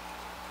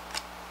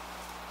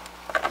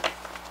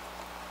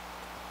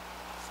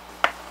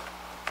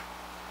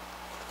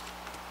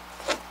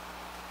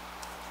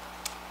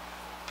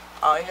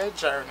 On your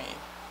journey,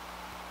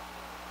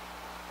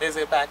 is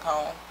it back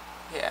home?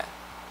 Yeah.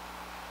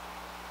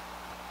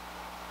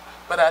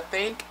 But I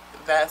think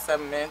that's a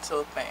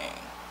mental thing.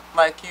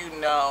 Like, you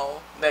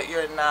know that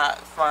you're not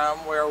from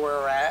where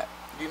we're at.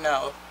 You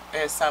know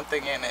there's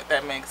something in it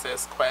that makes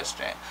us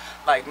question.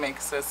 Like,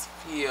 makes us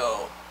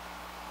feel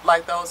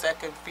like those that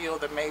can feel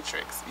the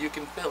matrix. You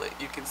can feel it.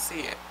 You can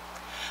see it.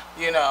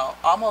 You know,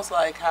 almost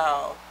like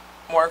how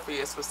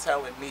Morpheus was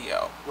telling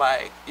Neo,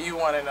 like, you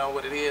want to know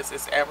what it is.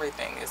 It's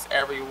everything. It's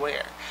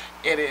everywhere.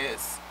 It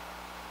is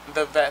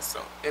the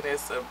vessel. It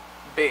is the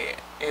bed.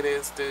 It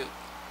is the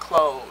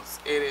clothes.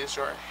 It is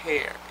your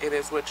hair. It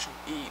is what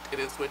you eat. It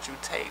is what you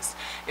taste.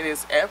 It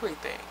is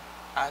everything,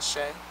 Ashe.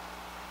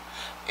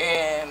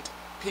 And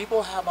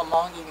people have a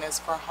longingness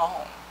for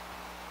home.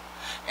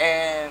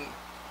 And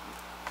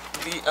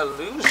the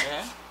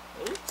illusion,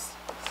 oops,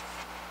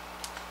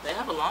 they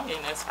have a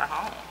longingness for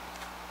home.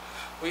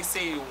 We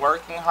see you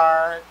working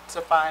hard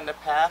to find a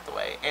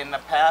pathway, and the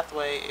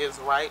pathway is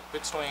right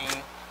between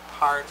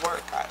hard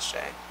work, Ashe,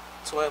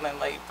 toil and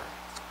labor.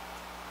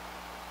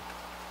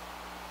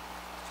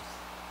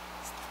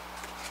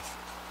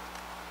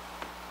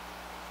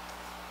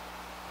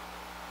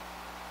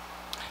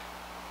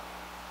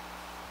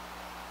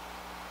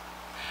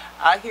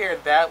 I hear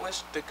that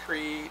which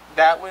decreed,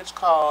 that which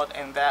called,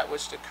 and that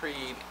which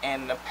decreed,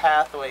 and the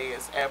pathway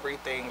is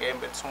everything in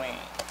between.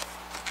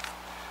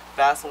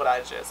 That's what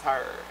I just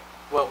heard.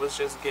 What was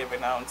just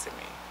given on to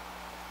me.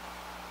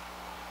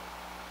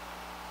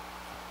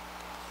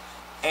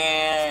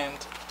 And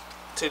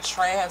to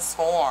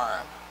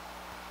transform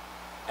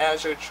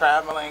as you're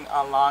traveling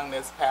along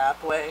this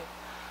pathway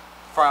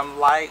from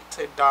light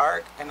to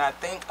dark, and I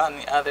think on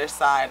the other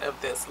side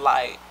of this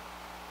light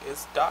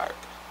is dark,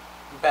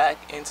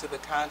 back into the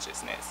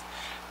consciousness.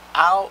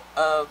 Out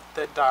of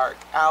the dark,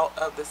 out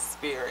of the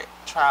spirit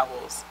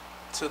travels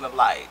to the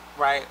light,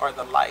 right? Or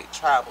the light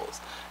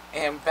travels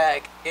and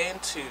back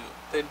into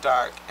the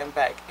dark and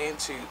back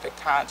into the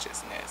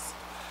consciousness.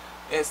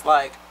 It's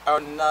like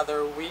another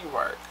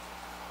rework.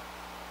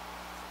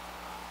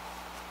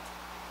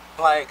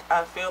 Like,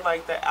 I feel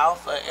like the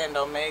Alpha and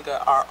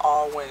Omega are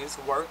always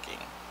working.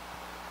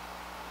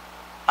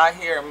 I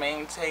hear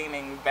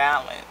maintaining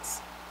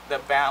balance, the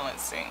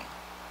balancing,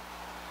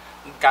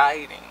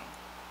 guiding,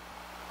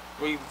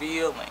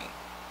 revealing,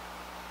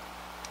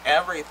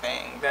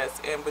 everything that's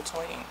in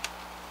between.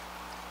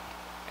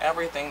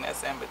 Everything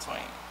that's in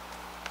between.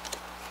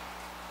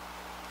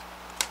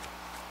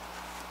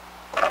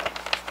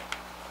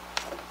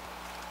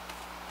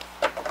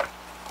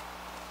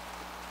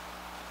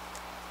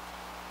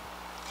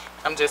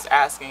 I'm just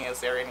asking, is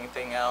there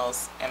anything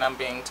else? And I'm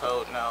being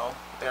told no,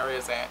 there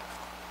isn't.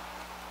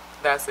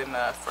 That's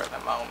enough for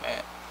the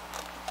moment.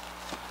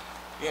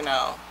 You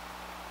know.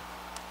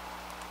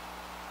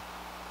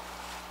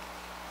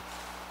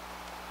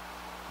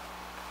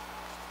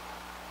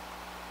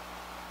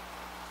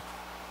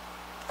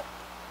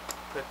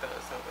 Put those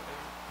over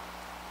there.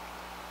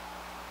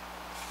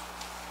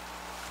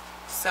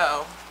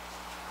 So,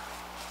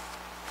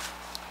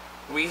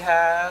 we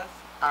have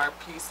our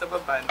piece of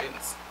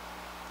abundance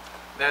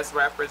that's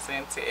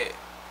represented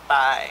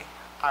by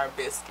our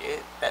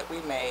biscuit that we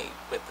made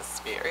with the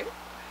spirit.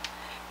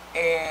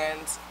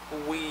 And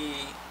we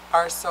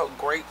are so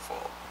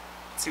grateful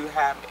to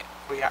have it.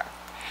 We are.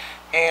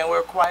 And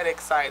we're quite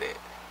excited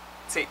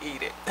to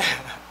eat it.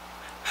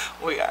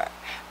 We are.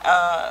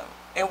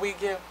 And we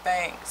give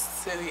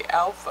thanks to the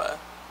Alpha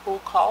who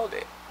called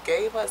it,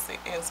 gave us the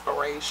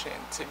inspiration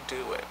to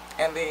do it.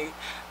 And the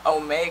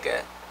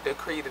Omega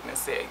decreed it and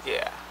said,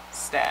 yeah,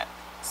 stamp,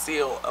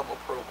 seal of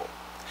approval.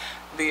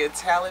 The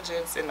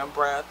intelligence in the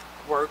breath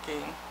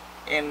working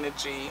in the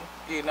G,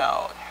 you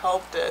know,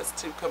 helped us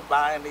to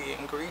combine the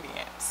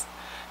ingredients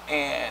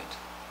and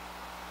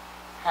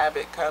have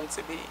it come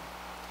to be.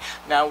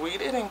 Now, we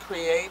didn't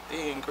create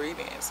the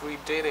ingredients, we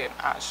did it,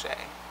 Ashe.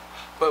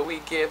 But we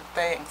give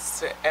thanks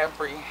to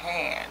every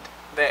hand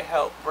that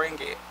helped bring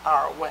it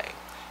our way,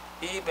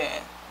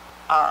 even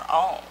our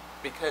own,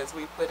 because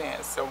we put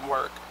in some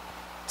work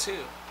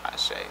too,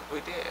 Ashe. We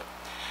did.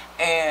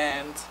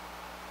 And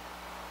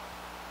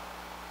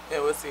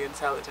it was the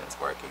intelligence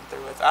working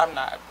through us. I'm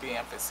not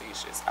being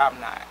facetious.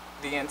 I'm not.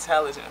 The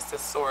intelligence, the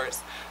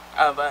source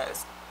of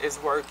us, is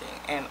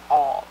working in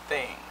all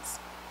things.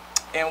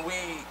 And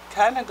we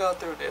kind of go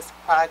through this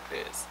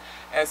practice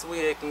as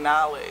we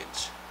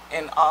acknowledge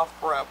and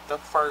offer up the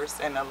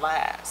first and the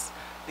last,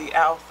 the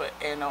Alpha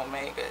and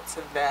Omega,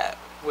 to that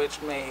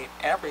which made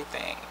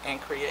everything in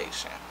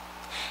creation.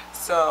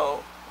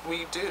 So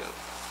we do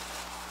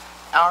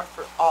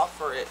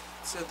offer it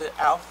to the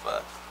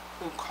Alpha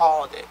who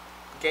called it,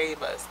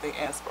 gave us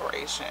the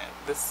inspiration,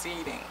 the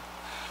seeding.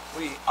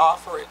 We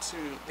offer it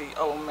to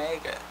the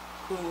Omega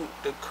who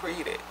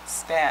decreed it,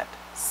 stamped,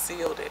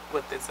 sealed it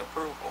with its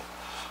approval.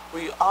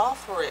 We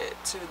offer it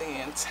to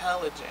the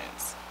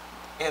intelligence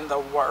in the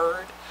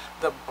word,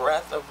 the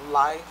breath of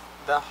life,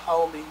 the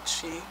holy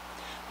chi,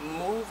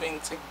 moving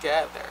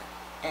together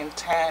in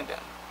tandem,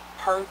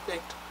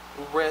 perfect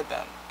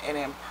rhythm and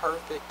in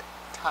perfect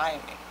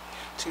timing,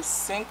 to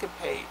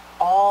syncopate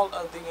all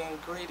of the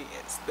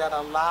ingredients that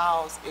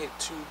allows it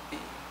to be.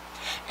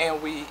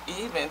 And we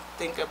even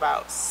think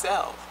about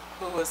self,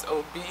 who is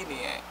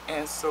obedient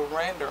and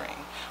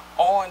surrendering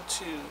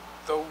onto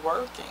the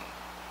working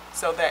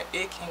so that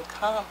it can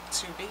come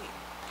to be.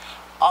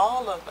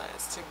 All of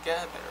us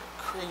together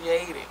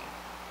creating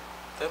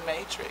the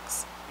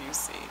matrix, you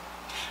see,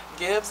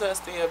 gives us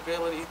the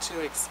ability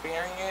to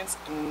experience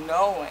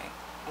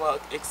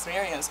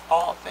experience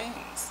all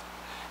things.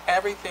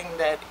 Everything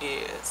that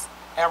is,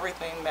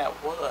 everything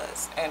that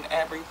was, and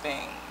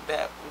everything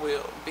that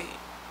will be.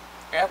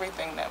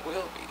 Everything that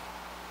will be.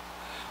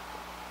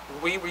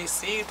 We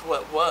received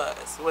what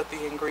was with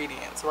the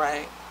ingredients,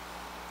 right?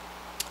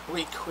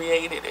 We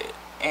created it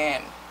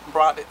and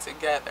brought it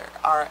together,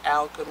 our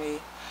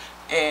alchemy,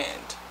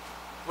 and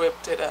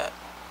whipped it up.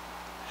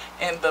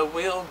 And the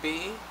will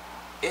be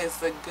is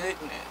the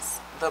goodness,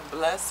 the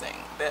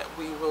blessing that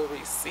we will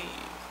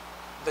receive,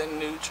 the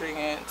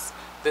nutrients,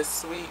 the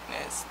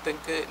sweetness, the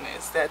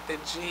goodness that the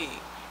G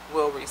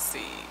will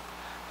receive.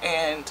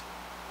 And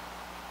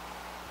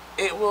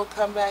it will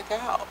come back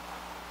out.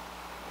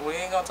 We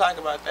ain't gonna talk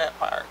about that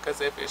part, because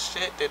if it's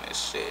shit, then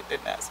it's shit, then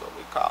that's what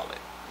we call it.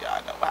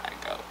 Y'all know how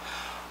it go.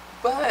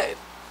 But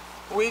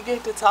we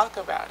get to talk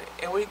about it,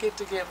 and we get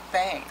to give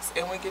thanks,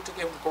 and we get to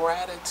give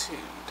gratitude,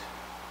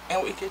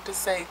 and we get to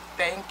say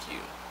thank you,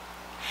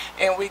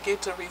 and we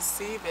get to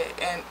receive it,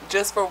 and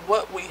just for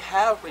what we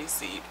have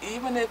received,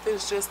 even if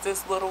it's just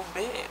this little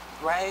bit,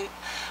 right?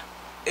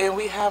 And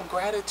we have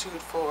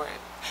gratitude for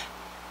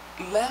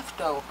it.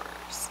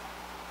 Leftovers.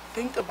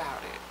 Think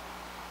about it.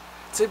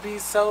 To be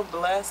so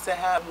blessed to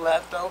have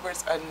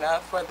leftovers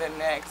enough for the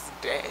next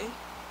day.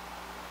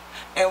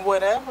 And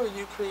whatever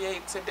you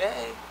create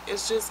today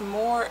is just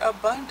more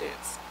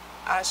abundance.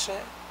 Ashe.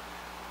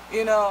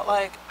 You know,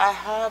 like, I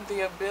have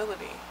the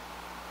ability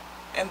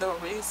and the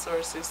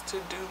resources to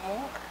do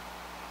more.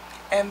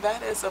 And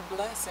that is a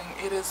blessing.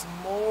 It is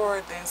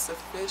more than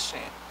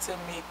sufficient to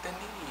meet the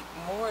need,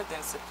 more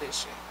than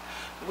sufficient.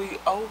 We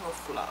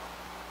overflow.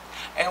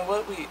 And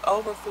what we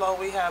overflow,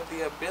 we have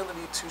the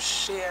ability to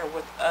share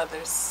with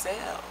other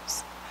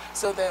selves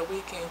so that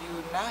we can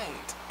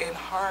unite in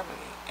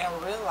harmony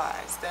and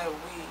realize that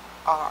we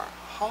are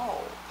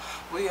whole.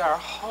 We are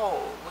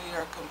whole. We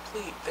are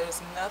complete.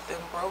 There's nothing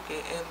broken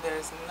and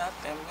there's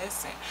nothing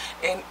missing.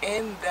 And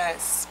in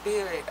that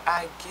spirit,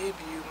 I give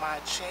you my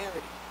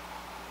charity.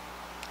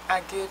 I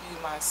give you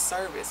my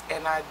service,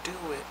 and I do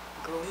it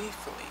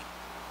gleefully.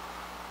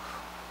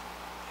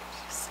 If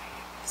you say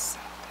it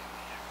yourself, then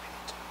we are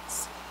ready to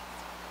receive.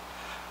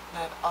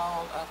 Let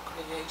all of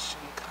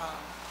creation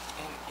come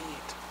and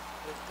eat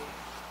with thee.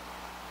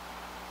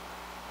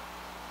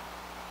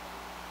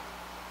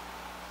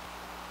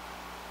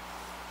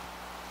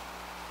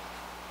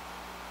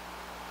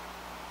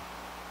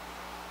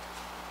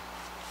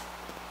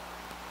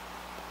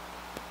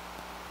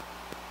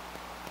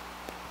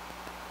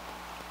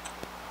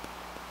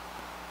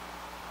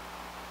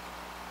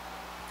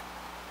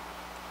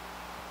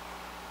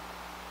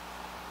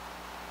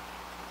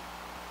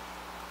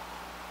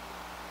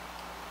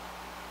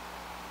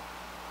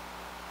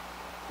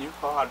 You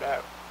called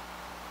that.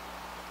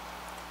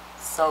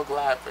 So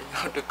glad for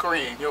your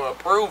decree and your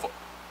approval.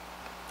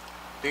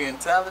 The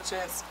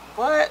intelligence,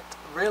 what?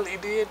 Really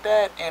did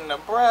that? And the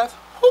breath,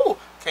 whew,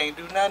 can't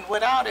do nothing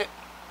without it.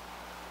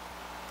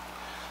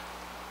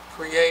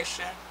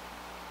 Creation,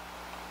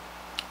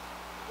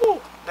 whew,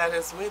 that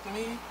is with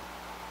me.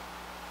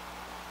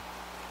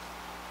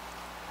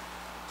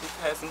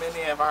 Because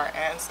many of our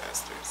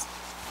ancestors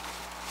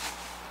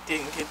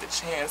didn't get the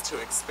chance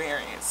to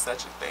experience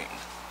such a thing.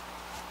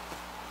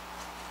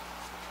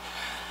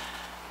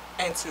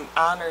 And to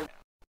honor them.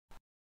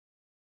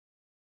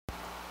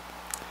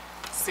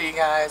 See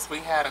guys, we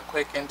had a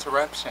quick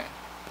interruption.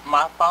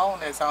 My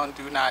phone is on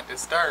Do Not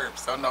Disturb,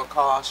 so no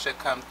call should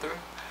come through.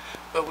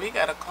 But we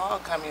got a call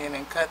come in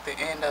and cut the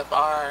end of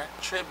our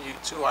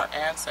tribute to our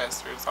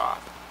ancestors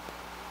off.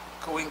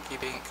 Coinky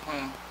dink.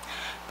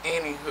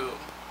 Anywho.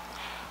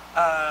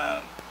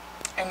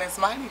 And it's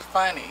mighty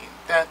funny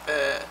that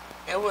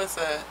it was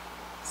a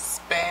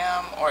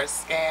spam or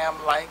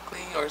scam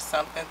likely or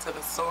something to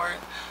the sort.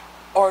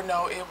 Or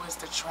no, it was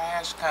the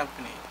trash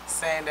company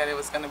saying that it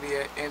was going to be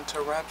an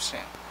interruption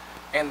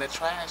in the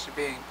trash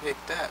being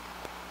picked up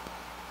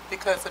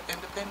because of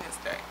Independence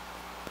Day.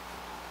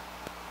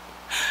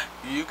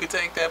 You can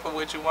take that for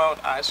what you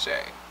want, Ashe.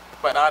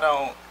 But I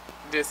don't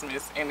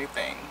dismiss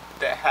anything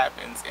that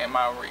happens in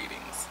my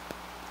readings.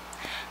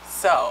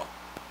 So,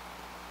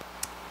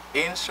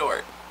 in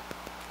short,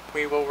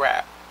 we will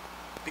wrap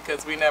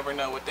because we never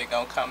know what they're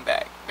going to come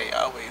back. They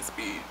always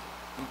be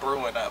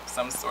brewing up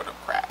some sort of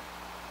crap.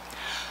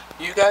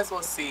 You guys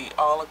will see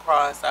all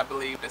across, I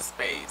believe, the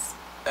space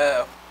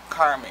of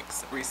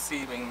karmics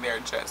receiving their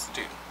just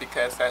due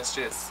because that's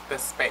just the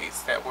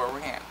space that we're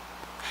in.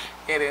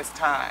 It is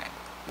time.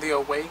 The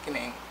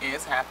awakening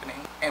is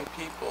happening and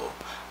people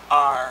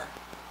are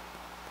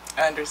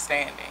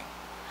understanding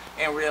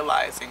and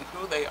realizing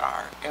who they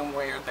are and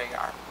where they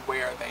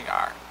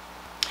are.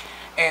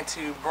 And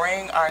to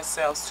bring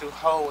ourselves to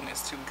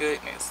wholeness, to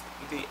goodness,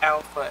 the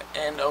Alpha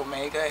and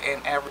Omega,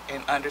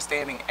 and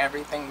understanding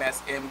everything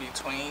that's in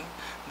between,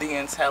 the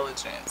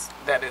intelligence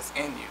that is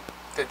in you,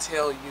 to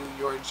tell you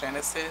your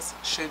genesis,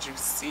 should you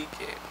seek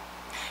it.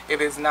 It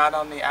is not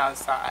on the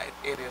outside,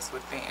 it is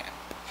within.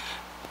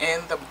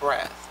 In the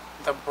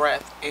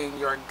breath in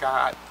your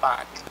God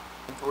body,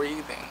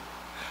 breathing,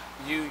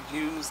 you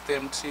use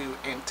them two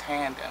in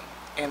tandem,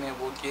 and it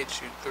will get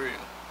you through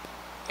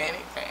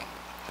anything.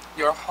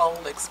 Your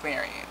whole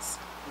experience,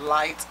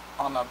 light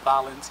on a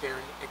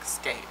voluntary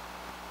escape.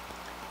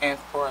 And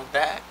for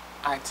that,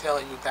 I tell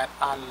you that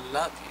I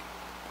love you,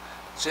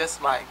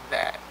 just like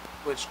that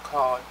which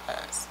called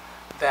us,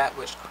 that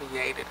which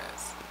created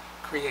us,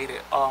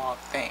 created all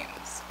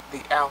things,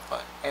 the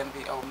Alpha and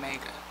the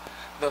Omega,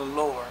 the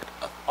Lord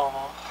of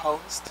all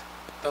hosts,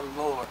 the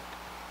Lord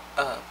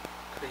of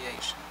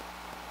creation,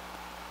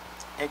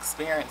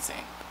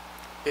 experiencing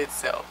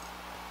itself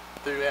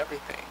through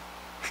everything.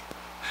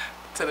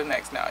 To the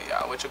next now,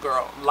 y'all, with your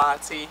girl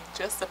Lati.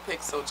 Just a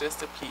pixel,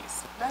 just a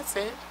piece. That's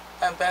it.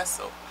 A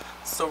vessel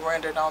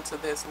surrendered onto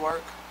this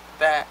work,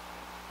 that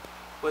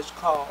which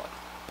called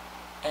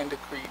and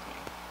decreed me.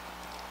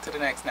 To the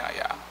next now,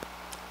 y'all.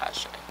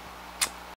 Ashe.